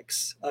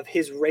effects of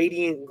his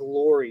radiant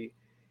glory,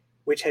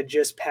 which had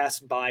just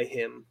passed by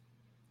him.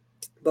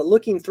 But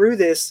looking through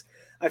this,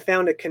 I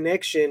found a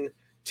connection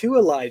to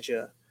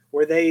Elijah,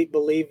 where they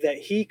believe that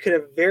he could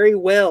have very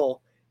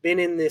well been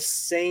in this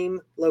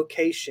same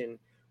location.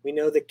 We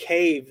know the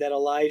cave that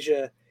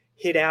Elijah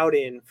hid out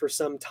in for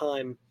some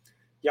time.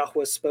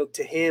 Yahweh spoke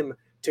to him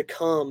to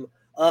come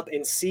up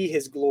and see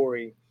his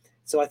glory.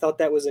 So I thought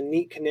that was a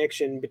neat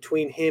connection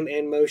between him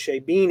and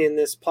Moshe being in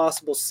this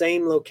possible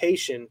same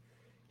location,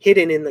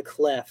 hidden in the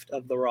cleft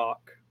of the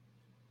rock.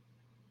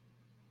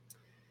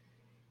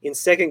 In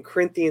 2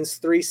 Corinthians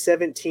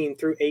 3:17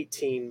 through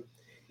 18,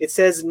 it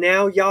says,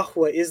 now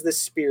Yahweh is the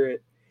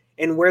Spirit,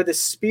 and where the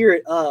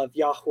Spirit of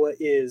Yahweh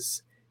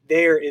is,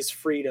 there is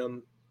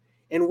freedom.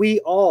 And we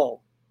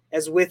all,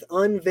 as with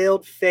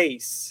unveiled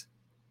face,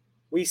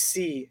 we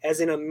see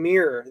as in a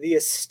mirror the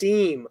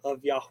esteem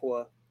of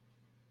Yahweh,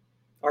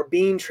 are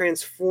being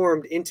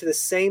transformed into the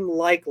same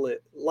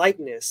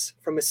likeness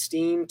from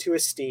esteem to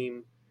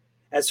esteem,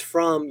 as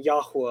from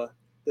Yahweh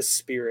the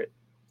Spirit.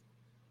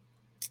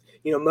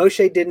 You know,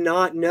 Moshe did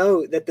not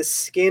know that the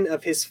skin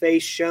of his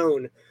face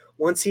shone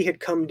once he had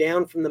come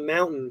down from the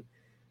mountain.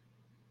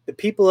 The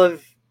people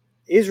of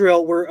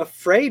Israel were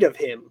afraid of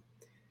him.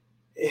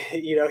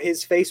 You know,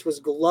 his face was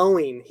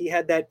glowing. He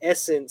had that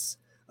essence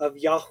of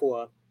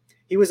Yahweh.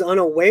 He was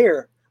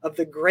unaware of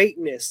the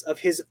greatness of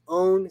his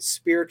own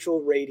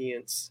spiritual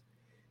radiance.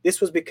 This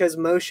was because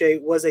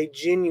Moshe was a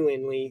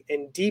genuinely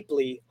and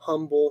deeply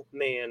humble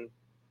man.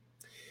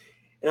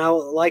 And I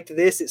liked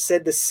this. It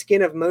said the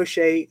skin of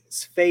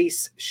Moshe's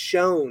face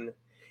shone.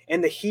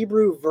 And the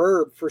Hebrew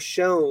verb for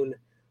shone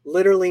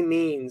literally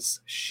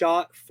means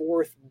shot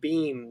forth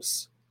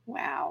beams.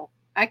 Wow.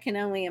 I can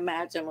only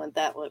imagine what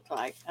that looked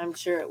like. I'm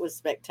sure it was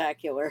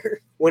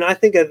spectacular. When I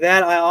think of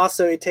that,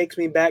 it takes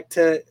me back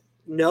to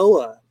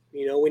Noah.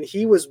 You know, when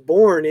he was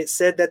born, it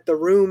said that the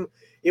room,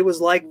 it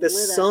was like the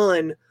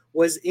sun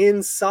was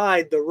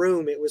inside the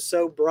room. It was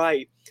so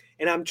bright.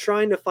 And I'm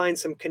trying to find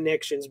some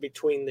connections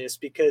between this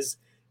because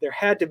there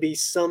had to be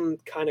some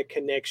kind of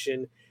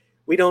connection.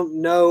 We don't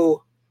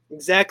know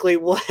exactly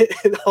what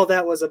all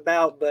that was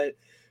about, but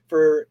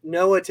for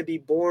Noah to be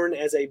born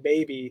as a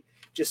baby,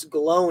 just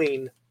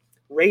glowing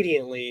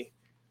radiantly,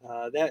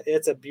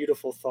 that's a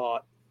beautiful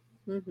thought.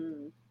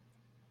 Mm-hmm.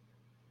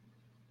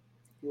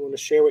 You want to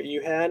share what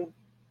you had?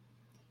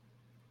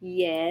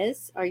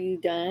 Yes. Are you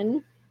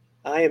done?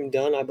 I am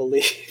done, I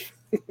believe.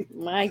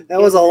 My goodness,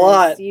 that was a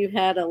lot. You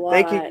had a lot.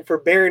 Thank you for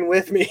bearing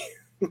with me.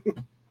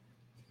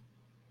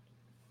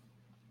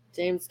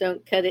 James,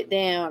 don't cut it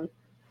down.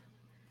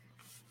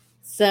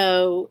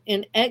 So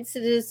in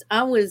Exodus,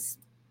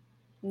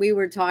 we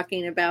were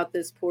talking about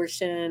this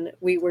portion.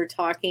 We were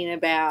talking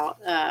about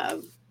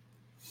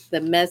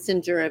the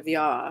messenger of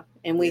Yah.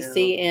 And we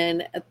see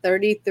in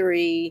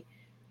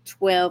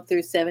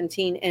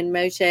 33:12-17, and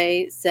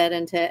Moshe said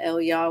unto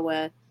El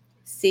Yahweh,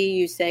 see,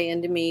 you say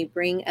unto me,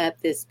 bring up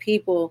this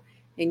people,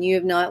 and you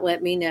have not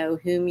let me know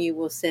whom you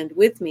will send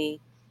with me.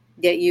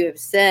 Yet you have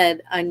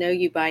said, I know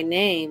you by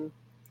name,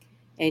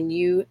 and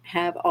you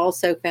have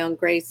also found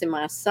grace in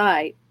my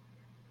sight.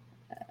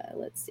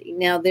 Let's see.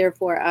 Now,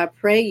 therefore, I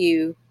pray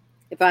you,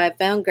 if I have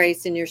found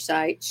grace in your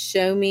sight,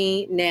 show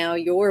me now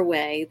your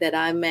way, that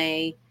I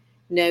may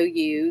know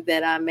you,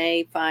 that I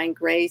may find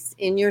grace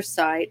in your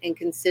sight, and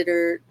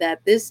consider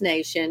that this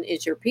nation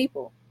is your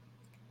people.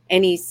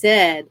 And he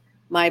said,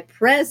 my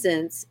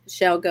presence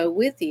shall go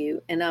with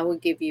you, and I will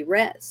give you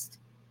rest.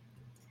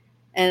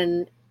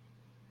 And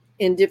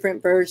in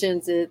different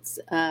versions, it's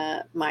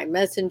my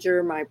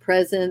messenger, my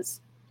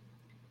presence.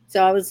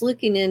 So I was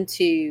looking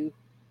into,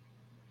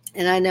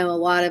 and I know a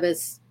lot of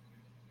us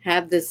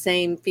have the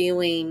same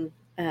feeling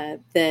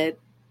that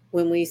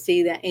when we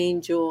see the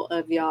angel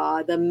of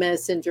Yah, the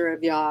messenger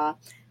of Yah,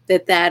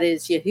 that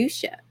is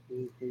Yahusha.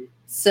 Mm-hmm.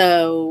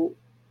 So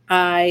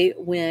I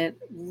went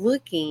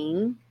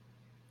looking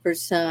for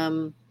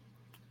some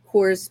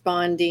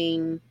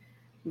corresponding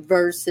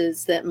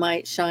verses that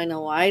might shine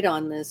a light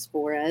on this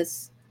for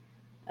us.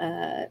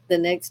 The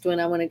next one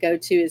I want to go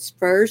to is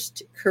 1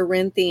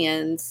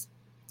 Corinthians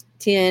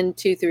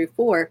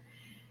 10:2-4.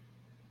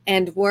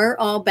 And were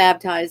all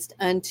baptized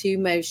unto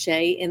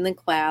Moshe in the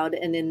cloud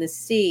and in the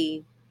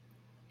sea,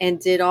 and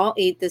did all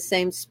eat the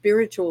same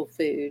spiritual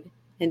food,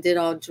 and did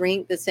all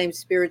drink the same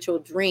spiritual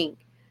drink,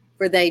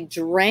 for they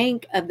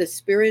drank of the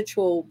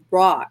spiritual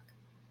rock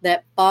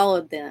that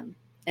followed them,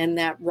 and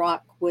that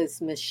rock was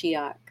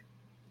Mashiach.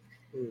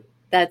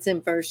 That's in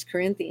 1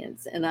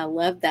 Corinthians. And I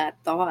love that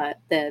thought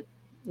that,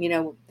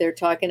 they're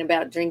talking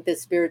about drink the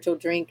spiritual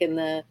drink and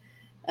the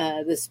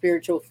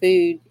spiritual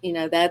food.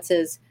 That's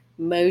as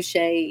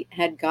Moshe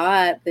had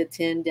got the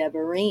 10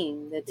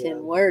 Devarim, the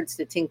 10 words,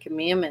 the 10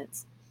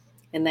 commandments,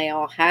 and they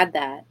all had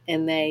that.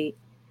 And the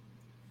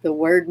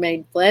word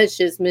made flesh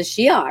is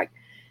Mashiach,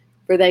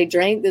 for they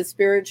drank the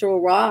spiritual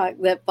rock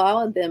that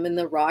followed them, and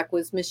the rock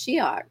was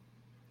Mashiach.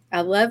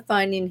 I love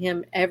finding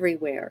him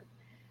everywhere.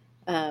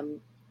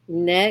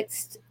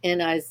 Next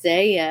in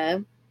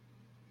Isaiah,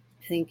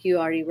 I think you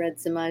already read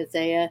some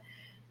Isaiah.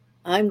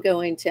 I'm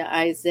going to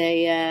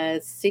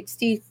Isaiah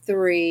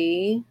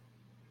 63,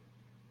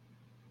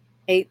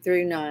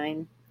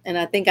 8-9. And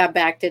I think I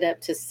backed it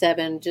up to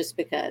 7 just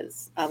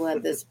because I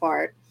love this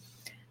part.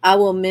 I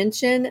will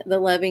mention the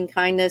loving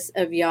kindness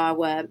of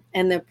Yahweh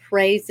and the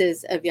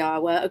praises of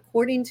Yahweh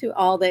according to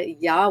all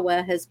that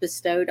Yahweh has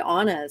bestowed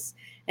on us,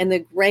 and the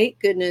great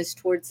goodness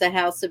towards the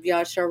house of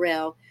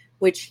Yasharel,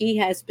 which he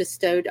has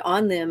bestowed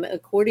on them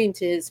according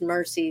to his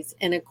mercies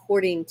and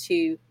according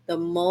to the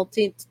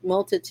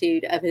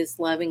multitude of his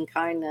loving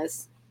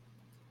kindness.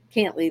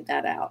 Can't leave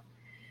that out.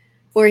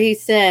 For he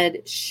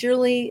said,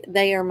 surely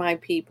they are my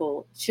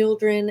people,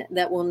 children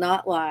that will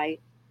not lie.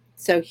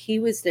 So he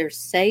was their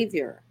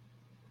savior.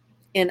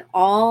 In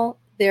all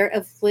their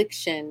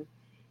affliction,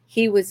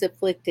 he was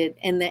afflicted,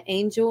 and the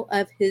angel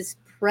of his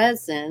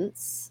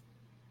presence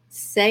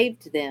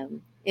saved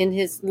them. In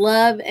his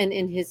love and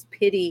in his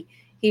pity,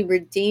 he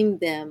redeemed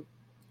them,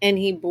 and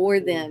he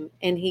bore them,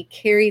 and he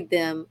carried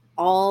them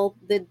all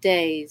the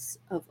days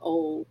of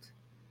old.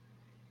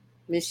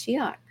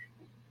 Mashiach.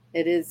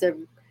 It is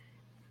an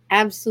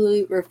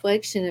absolute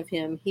reflection of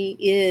him. He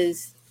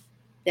is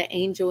the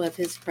angel of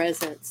his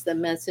presence, the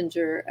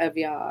messenger of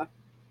Yah.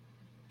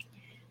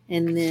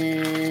 And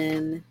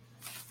then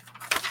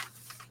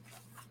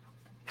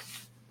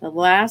the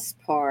last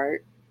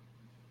part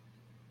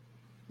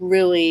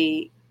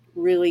really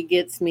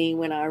gets me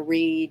when I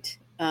read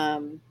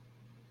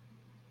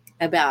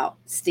about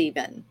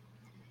Stephen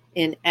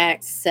in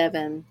Acts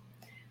 7.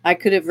 I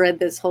could have read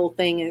this whole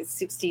thing in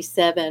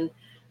 67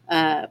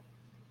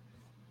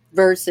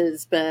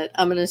 verses, but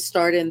I'm going to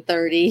start in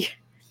 30.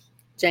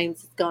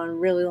 James has gone a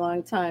really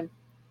long time.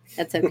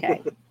 That's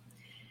okay.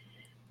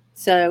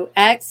 So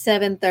Acts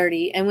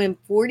 7:30, and when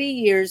 40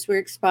 years were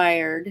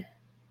expired,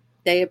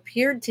 they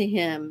appeared to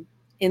him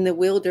in the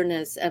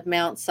wilderness of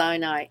Mount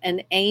Sinai,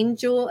 an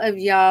angel of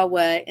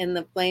Yahweh in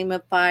the flame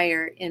of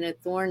fire in a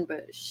thorn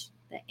bush,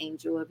 the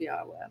angel of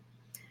Yahweh.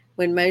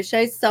 When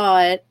Moshe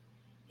saw it,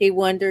 he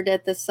wondered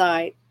at the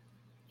sight,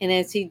 and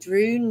as he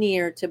drew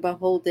near to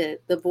behold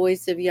it, the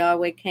voice of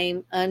Yahweh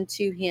came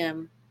unto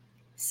him,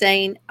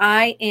 saying,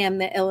 I am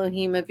the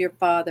Elohim of your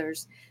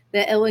fathers,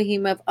 the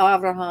Elohim of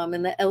Abraham,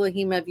 and the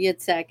Elohim of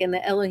Yitzhak, and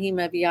the Elohim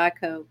of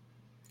Yaakov.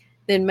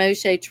 Then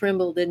Moshe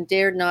trembled and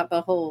dared not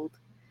behold.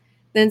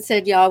 Then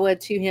said Yahweh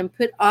to him,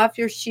 put off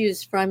your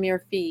shoes from your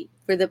feet,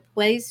 for the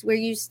place where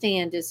you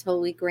stand is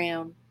holy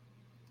ground.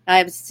 I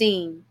have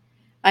seen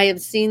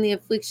the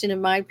affliction of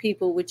my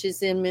people which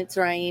is in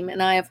Mitzrayim,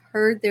 and I have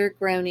heard their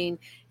groaning,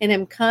 and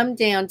am come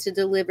down to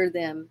deliver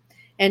them.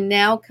 And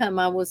now come,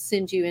 I will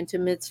send you into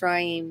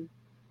Mitzrayim.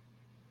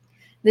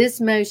 This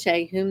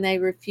Moshe, whom they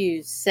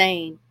refused,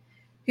 saying,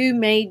 Who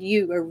made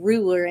you a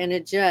ruler and a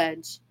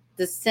judge?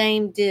 The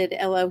same did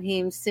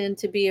Elohim send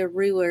to be a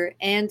ruler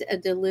and a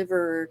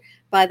deliverer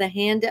by the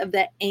hand of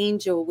the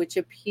angel which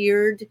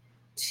appeared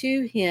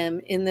to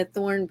him in the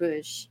thorn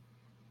bush.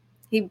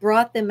 He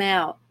brought them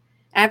out.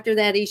 After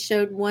that, he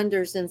showed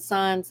wonders and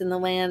signs in the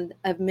land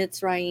of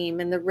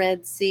Mitzrayim and the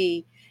Red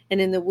Sea and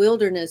in the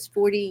wilderness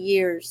 40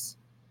 years.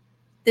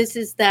 This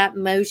is that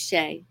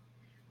Moshe,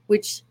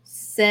 which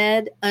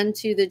said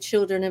unto the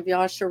children of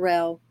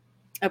Yasharel,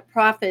 A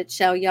prophet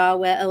shall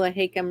Yahweh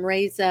Elohim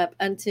raise up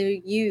unto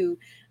you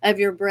of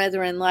your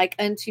brethren like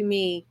unto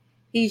me.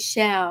 Him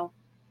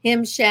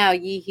shall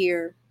ye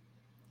hear.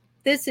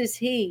 This is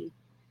he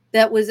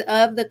that was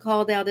of the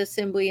called out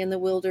assembly in the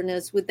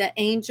wilderness, with the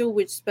angel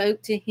which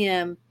spoke to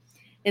him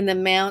in the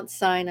Mount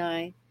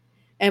Sinai,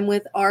 and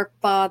with our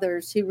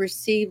fathers who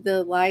received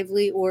the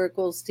lively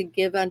oracles to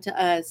give unto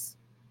us,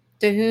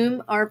 to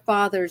whom our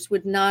fathers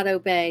would not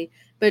obey,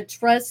 but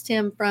trust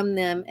him from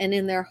them, and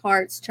in their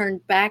hearts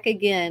turned back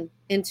again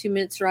into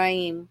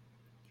Mitzrayim,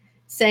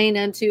 saying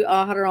unto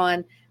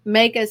Aharon,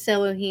 Make us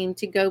Elohim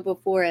to go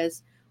before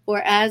us.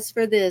 For as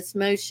for this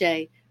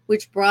Moshe,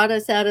 which brought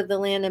us out of the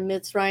land of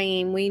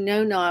Mitzrayim, we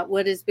know not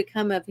what is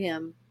become of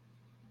him.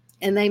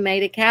 And they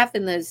made a calf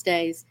in those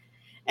days,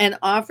 and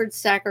offered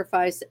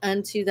sacrifice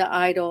unto the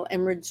idol,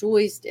 and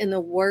rejoiced in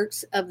the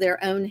works of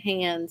their own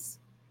hands.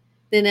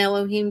 Then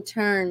Elohim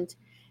turned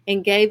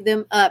and gave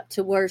them up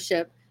to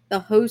worship the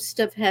host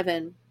of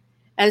heaven,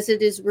 as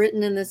it is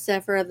written in the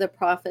Sefer of the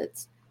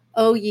prophets.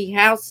 O ye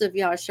house of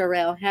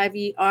Yasharel, have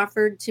ye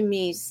offered to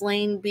me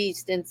slain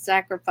beasts and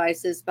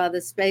sacrifices by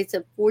the space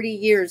of 40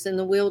 years in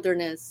the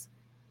wilderness?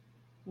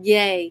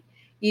 Yea,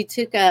 ye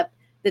took up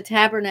the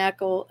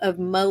tabernacle of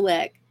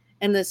Molech,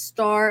 and the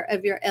star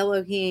of your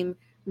Elohim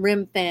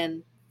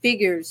Remphan,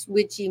 figures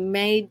which ye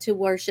made to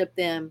worship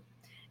them,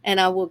 and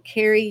I will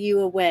carry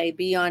you away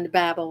beyond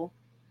Babel.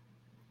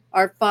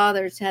 Our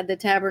fathers had the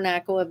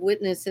tabernacle of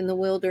witness in the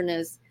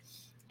wilderness,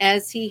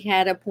 as he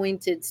had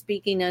appointed,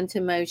 speaking unto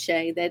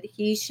Moshe, that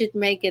he should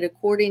make it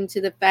according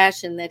to the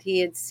fashion that he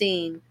had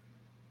seen,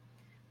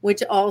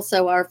 which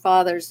also our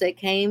fathers that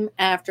came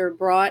after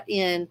brought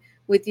in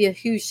with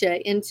Yahusha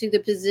into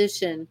the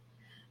position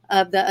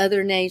of the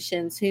other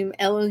nations, whom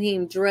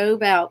Elohim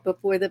drove out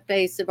before the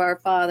face of our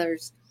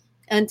fathers,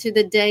 unto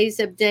the days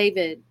of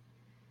David,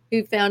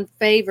 who found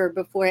favor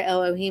before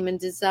Elohim and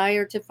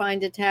desired to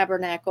find a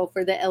tabernacle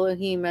for the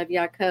Elohim of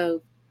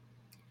Yaakov.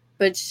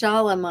 But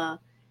Shalimah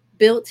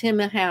built him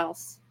a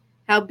house.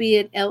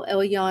 Howbeit El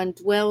Elyon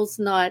dwells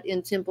not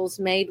in temples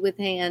made with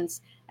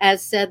hands,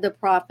 as said the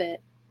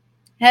prophet.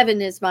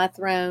 Heaven is my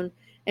throne,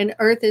 and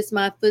earth is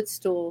my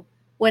footstool.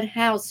 What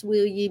house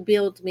will ye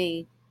build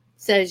me,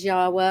 says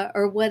Yahweh,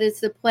 or what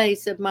is the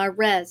place of my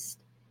rest?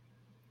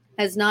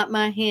 Has not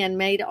my hand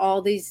made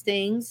all these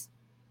things?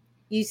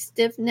 You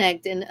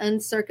stiff-necked and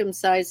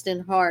uncircumcised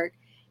in heart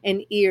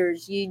and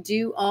ears, ye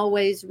do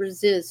always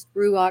resist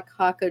Ruach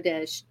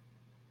HaKodesh.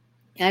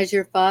 As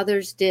your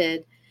fathers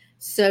did,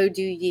 so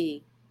do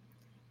ye.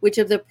 Which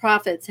of the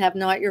prophets have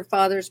not your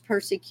fathers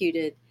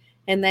persecuted?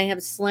 And they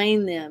have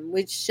slain them,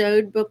 which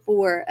showed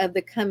before of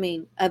the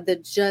coming of the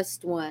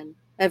just one,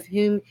 of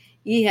whom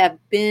ye have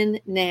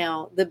been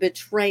now the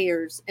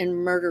betrayers and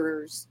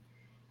murderers,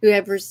 who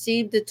have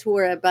received the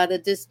Torah by the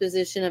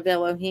disposition of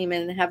Elohim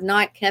and have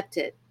not kept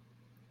it.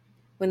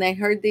 When they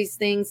heard these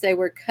things, they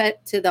were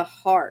cut to the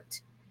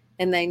heart,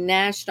 and they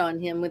gnashed on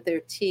him with their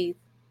teeth.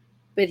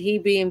 But he,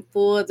 being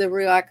full of the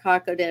Ruach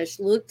HaKodesh,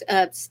 looked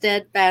up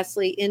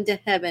steadfastly into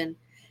heaven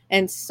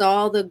and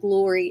saw the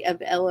glory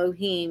of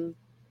Elohim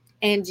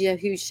and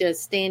Yahusha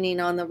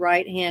standing on the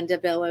right hand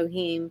of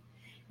Elohim.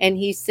 And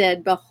he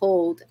said,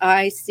 Behold,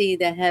 I see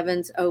the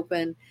heavens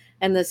open,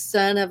 and the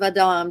Son of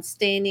Adam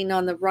standing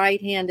on the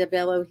right hand of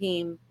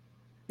Elohim.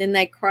 Then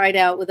they cried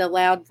out with a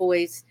loud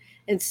voice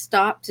and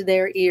stopped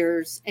their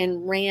ears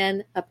and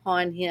ran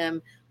upon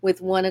him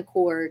with one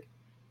accord,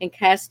 and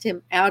cast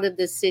him out of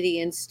the city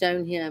and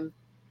stoned him.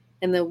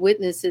 And the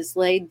witnesses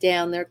laid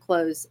down their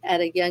clothes at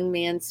a young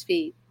man's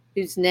feet,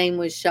 whose name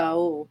was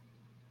Shaul.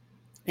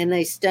 And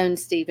they stoned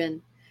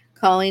Stephen,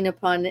 calling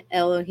upon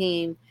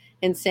Elohim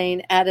and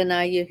saying,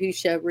 Adonai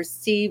Yahusha,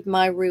 receive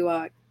my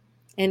Ruach.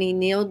 And he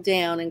kneeled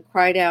down and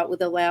cried out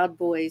with a loud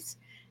voice,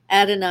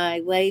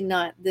 Adonai, lay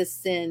not this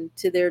sin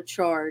to their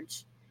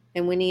charge.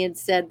 And when he had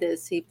said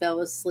this, he fell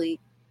asleep.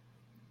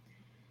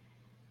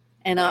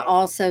 And I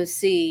also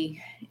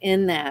see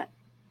in that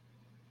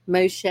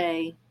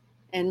Moshe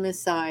and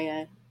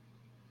Messiah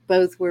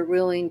both were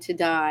willing to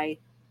die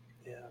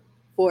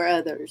for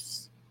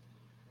others.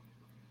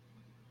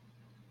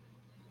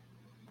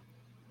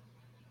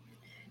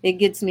 It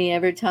gets me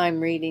every time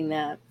reading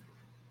that.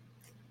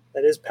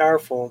 That is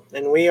powerful.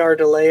 And we are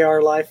to lay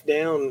our life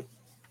down.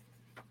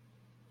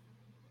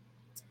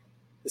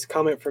 This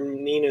comment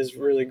from Nina is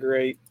really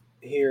great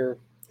here.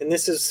 And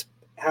this is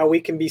how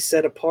we can be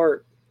set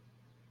apart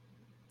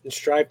and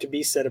strive to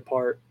be set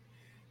apart.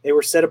 They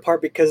were set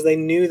apart because they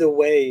knew the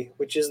way,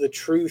 which is the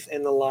truth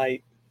and the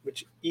light,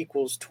 which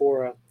equals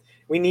Torah.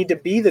 We need to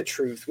be the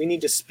truth. We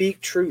need to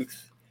speak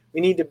truth. We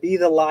need to be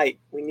the light.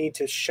 We need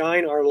to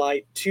shine our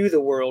light to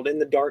the world in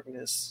the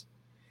darkness.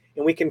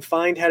 And we can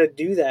find how to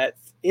do that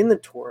in the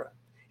Torah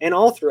and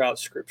all throughout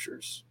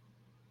scriptures.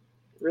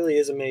 It really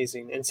is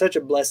amazing and such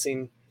a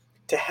blessing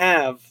to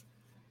have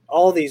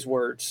all these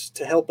words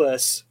to help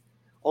us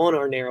on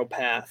our narrow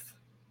path.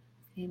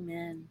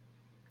 Amen.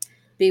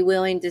 Be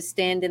willing to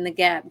stand in the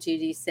gap,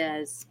 Judy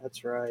says.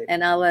 That's right.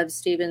 And I love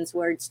Stephen's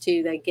words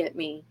too. They get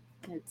me.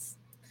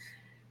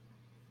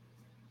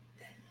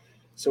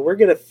 So we're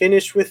going to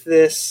finish with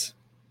this.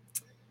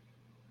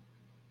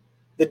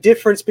 The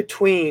difference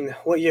between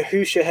what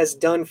Yahusha has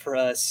done for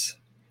us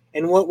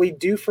and what we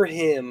do for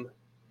him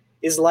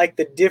is like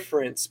the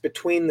difference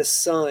between the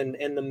sun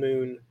and the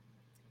moon.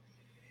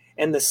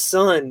 And the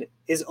sun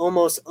is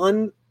almost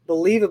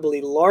unbelievably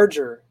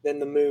larger than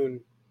the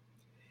moon.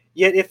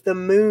 Yet if the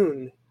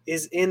moon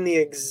is in the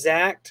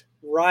exact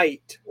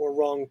right or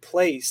wrong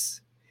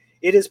place,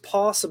 it is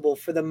possible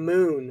for the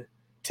moon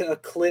to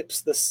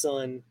eclipse the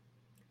sun.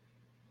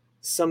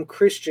 Some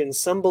Christians,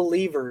 some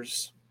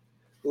believers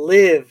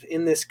live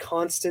in this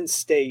constant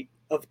state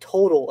of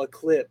total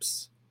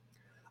eclipse,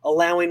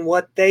 allowing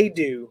what they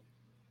do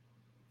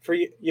for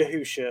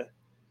Yahusha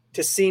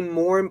to seem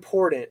more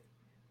important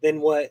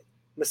than what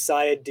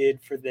Messiah did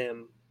for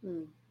them.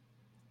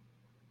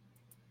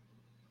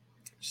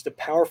 Just a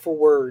powerful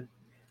word.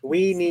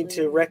 We need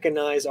to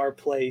recognize our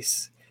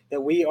place,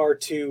 that we are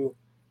to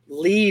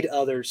lead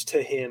others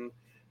to him,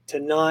 to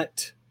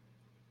not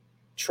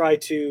try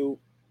to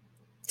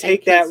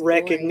take that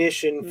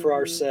recognition for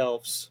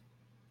ourselves.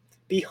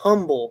 Be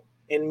humble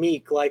and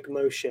meek like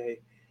Moshe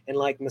and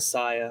like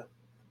Messiah.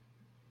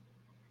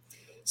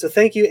 So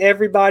thank you,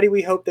 everybody.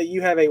 We hope that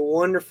you have a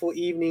wonderful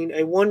evening,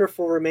 a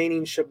wonderful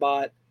remaining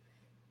Shabbat,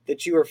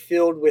 that you are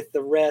filled with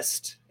the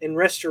rest and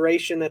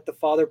restoration that the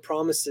Father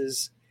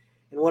promises.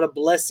 And what a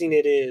blessing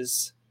it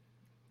is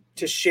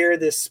to share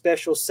this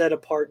special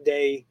set-apart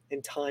day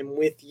and time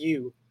with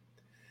you.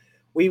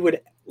 We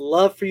would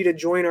love for you to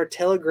join our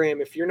Telegram.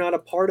 If you're not a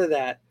part of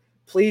that,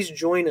 please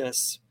join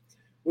us.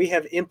 We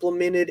have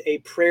implemented a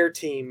prayer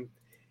team,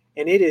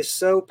 and it is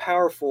so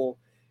powerful.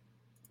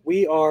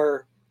 We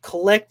are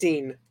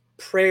collecting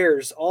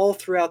prayers all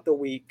throughout the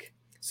week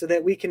so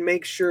that we can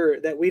make sure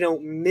that we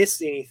don't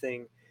miss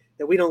anything,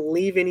 that we don't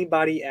leave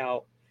anybody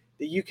out,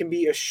 that you can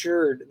be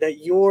assured that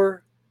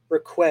your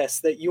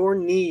request, that your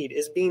need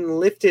is being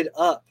lifted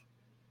up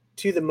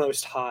to the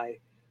Most High.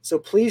 So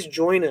please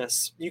join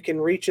us. You can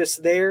reach us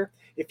there.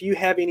 If you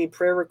have any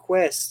prayer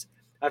requests,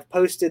 I've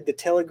posted the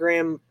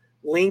Telegram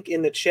link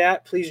in the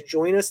chat. Please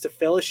join us to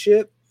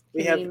fellowship.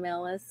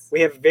 Email us.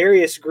 We have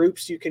various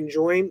groups you can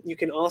join. You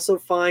can also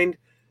find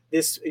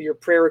your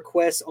prayer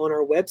requests on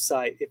our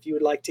website if you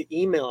would like to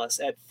email us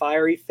at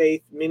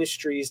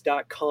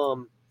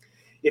fieryfaithministries.com.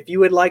 If you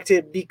would like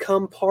to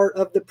become part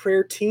of the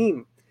prayer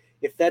team,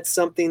 if that's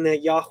something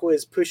that Yahweh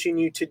is pushing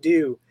you to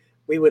do,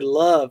 we would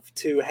love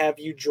to have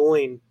you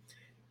join,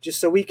 just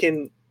so we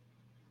can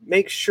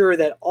make sure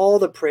that all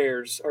the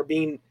prayers are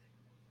being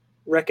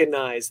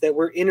recognized, that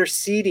we're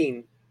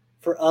interceding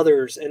for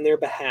others in their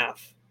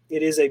behalf.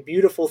 It is a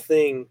beautiful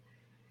thing.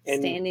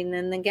 And standing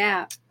in the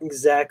gap.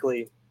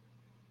 Exactly.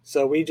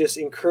 So we just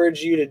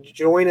encourage you to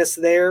join us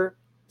there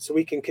so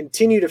we can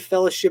continue to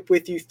fellowship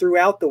with you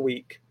throughout the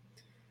week.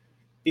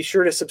 Be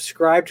sure to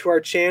subscribe to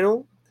our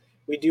channel.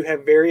 We do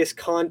have various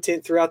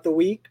content throughout the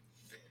week.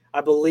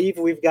 I believe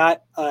we've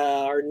got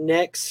our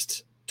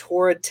next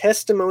Torah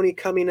testimony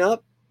coming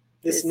up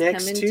this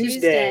next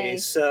Tuesday.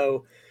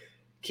 So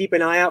keep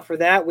an eye out for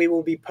that. We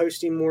will be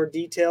posting more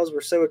details.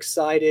 We're so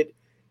excited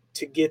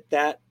to get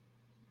that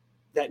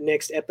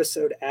next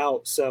episode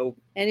out.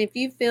 And if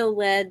you feel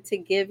led to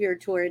give your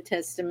Torah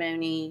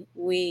testimony,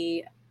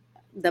 the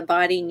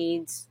body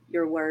needs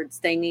your words.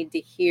 They need to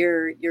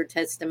hear your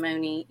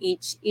testimony.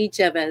 Each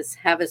of us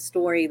have a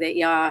story that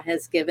Yah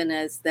has given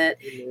us that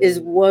is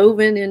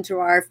woven into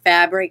our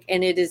fabric,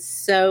 and it is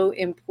so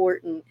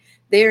important.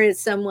 There is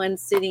someone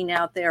sitting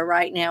out there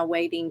right now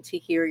waiting to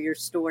hear your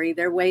story.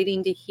 They're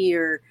waiting to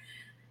hear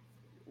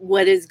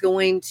what is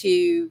going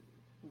to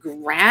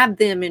grab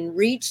them and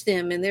reach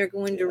them, and they're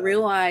going to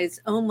realize,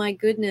 oh my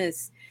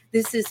goodness,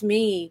 this is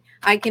me.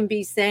 I can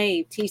be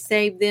saved. He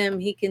saved them.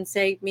 He can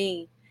save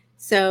me.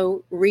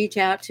 So reach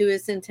out to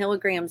us in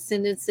Telegram.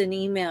 Send us an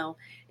email.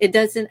 It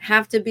doesn't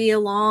have to be a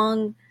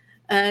long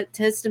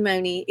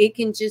testimony. It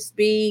can just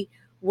be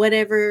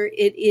whatever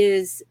it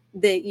is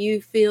that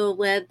you feel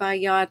led by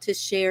Yah to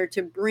share,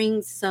 to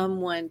bring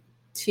someone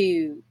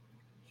to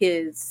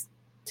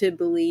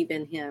believe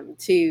in him,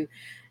 to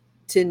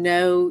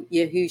know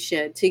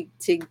Yahusha,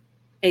 to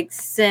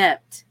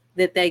accept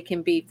that they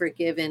can be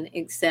forgiven,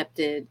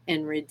 accepted,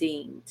 and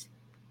redeemed.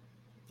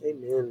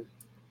 Amen.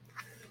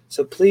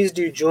 So please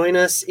do join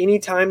us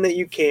anytime that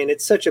you can.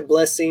 It's such a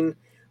blessing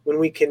when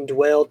we can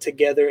dwell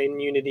together in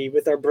unity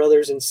with our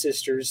brothers and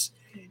sisters.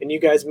 And you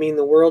guys mean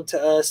the world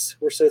to us.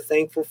 We're so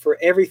thankful for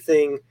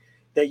everything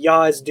that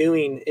Yah is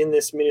doing in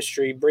this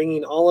ministry,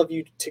 bringing all of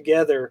you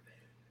together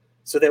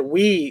so that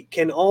we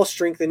can all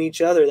strengthen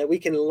each other, that we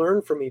can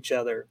learn from each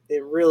other.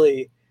 It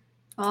really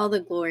all the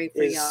glory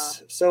for is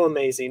y'all. so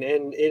amazing,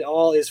 and it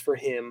all is for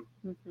him.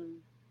 Mm-hmm.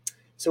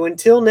 So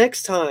until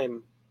next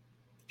time,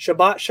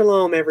 Shabbat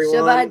Shalom,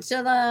 everyone. Shabbat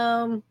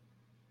Shalom.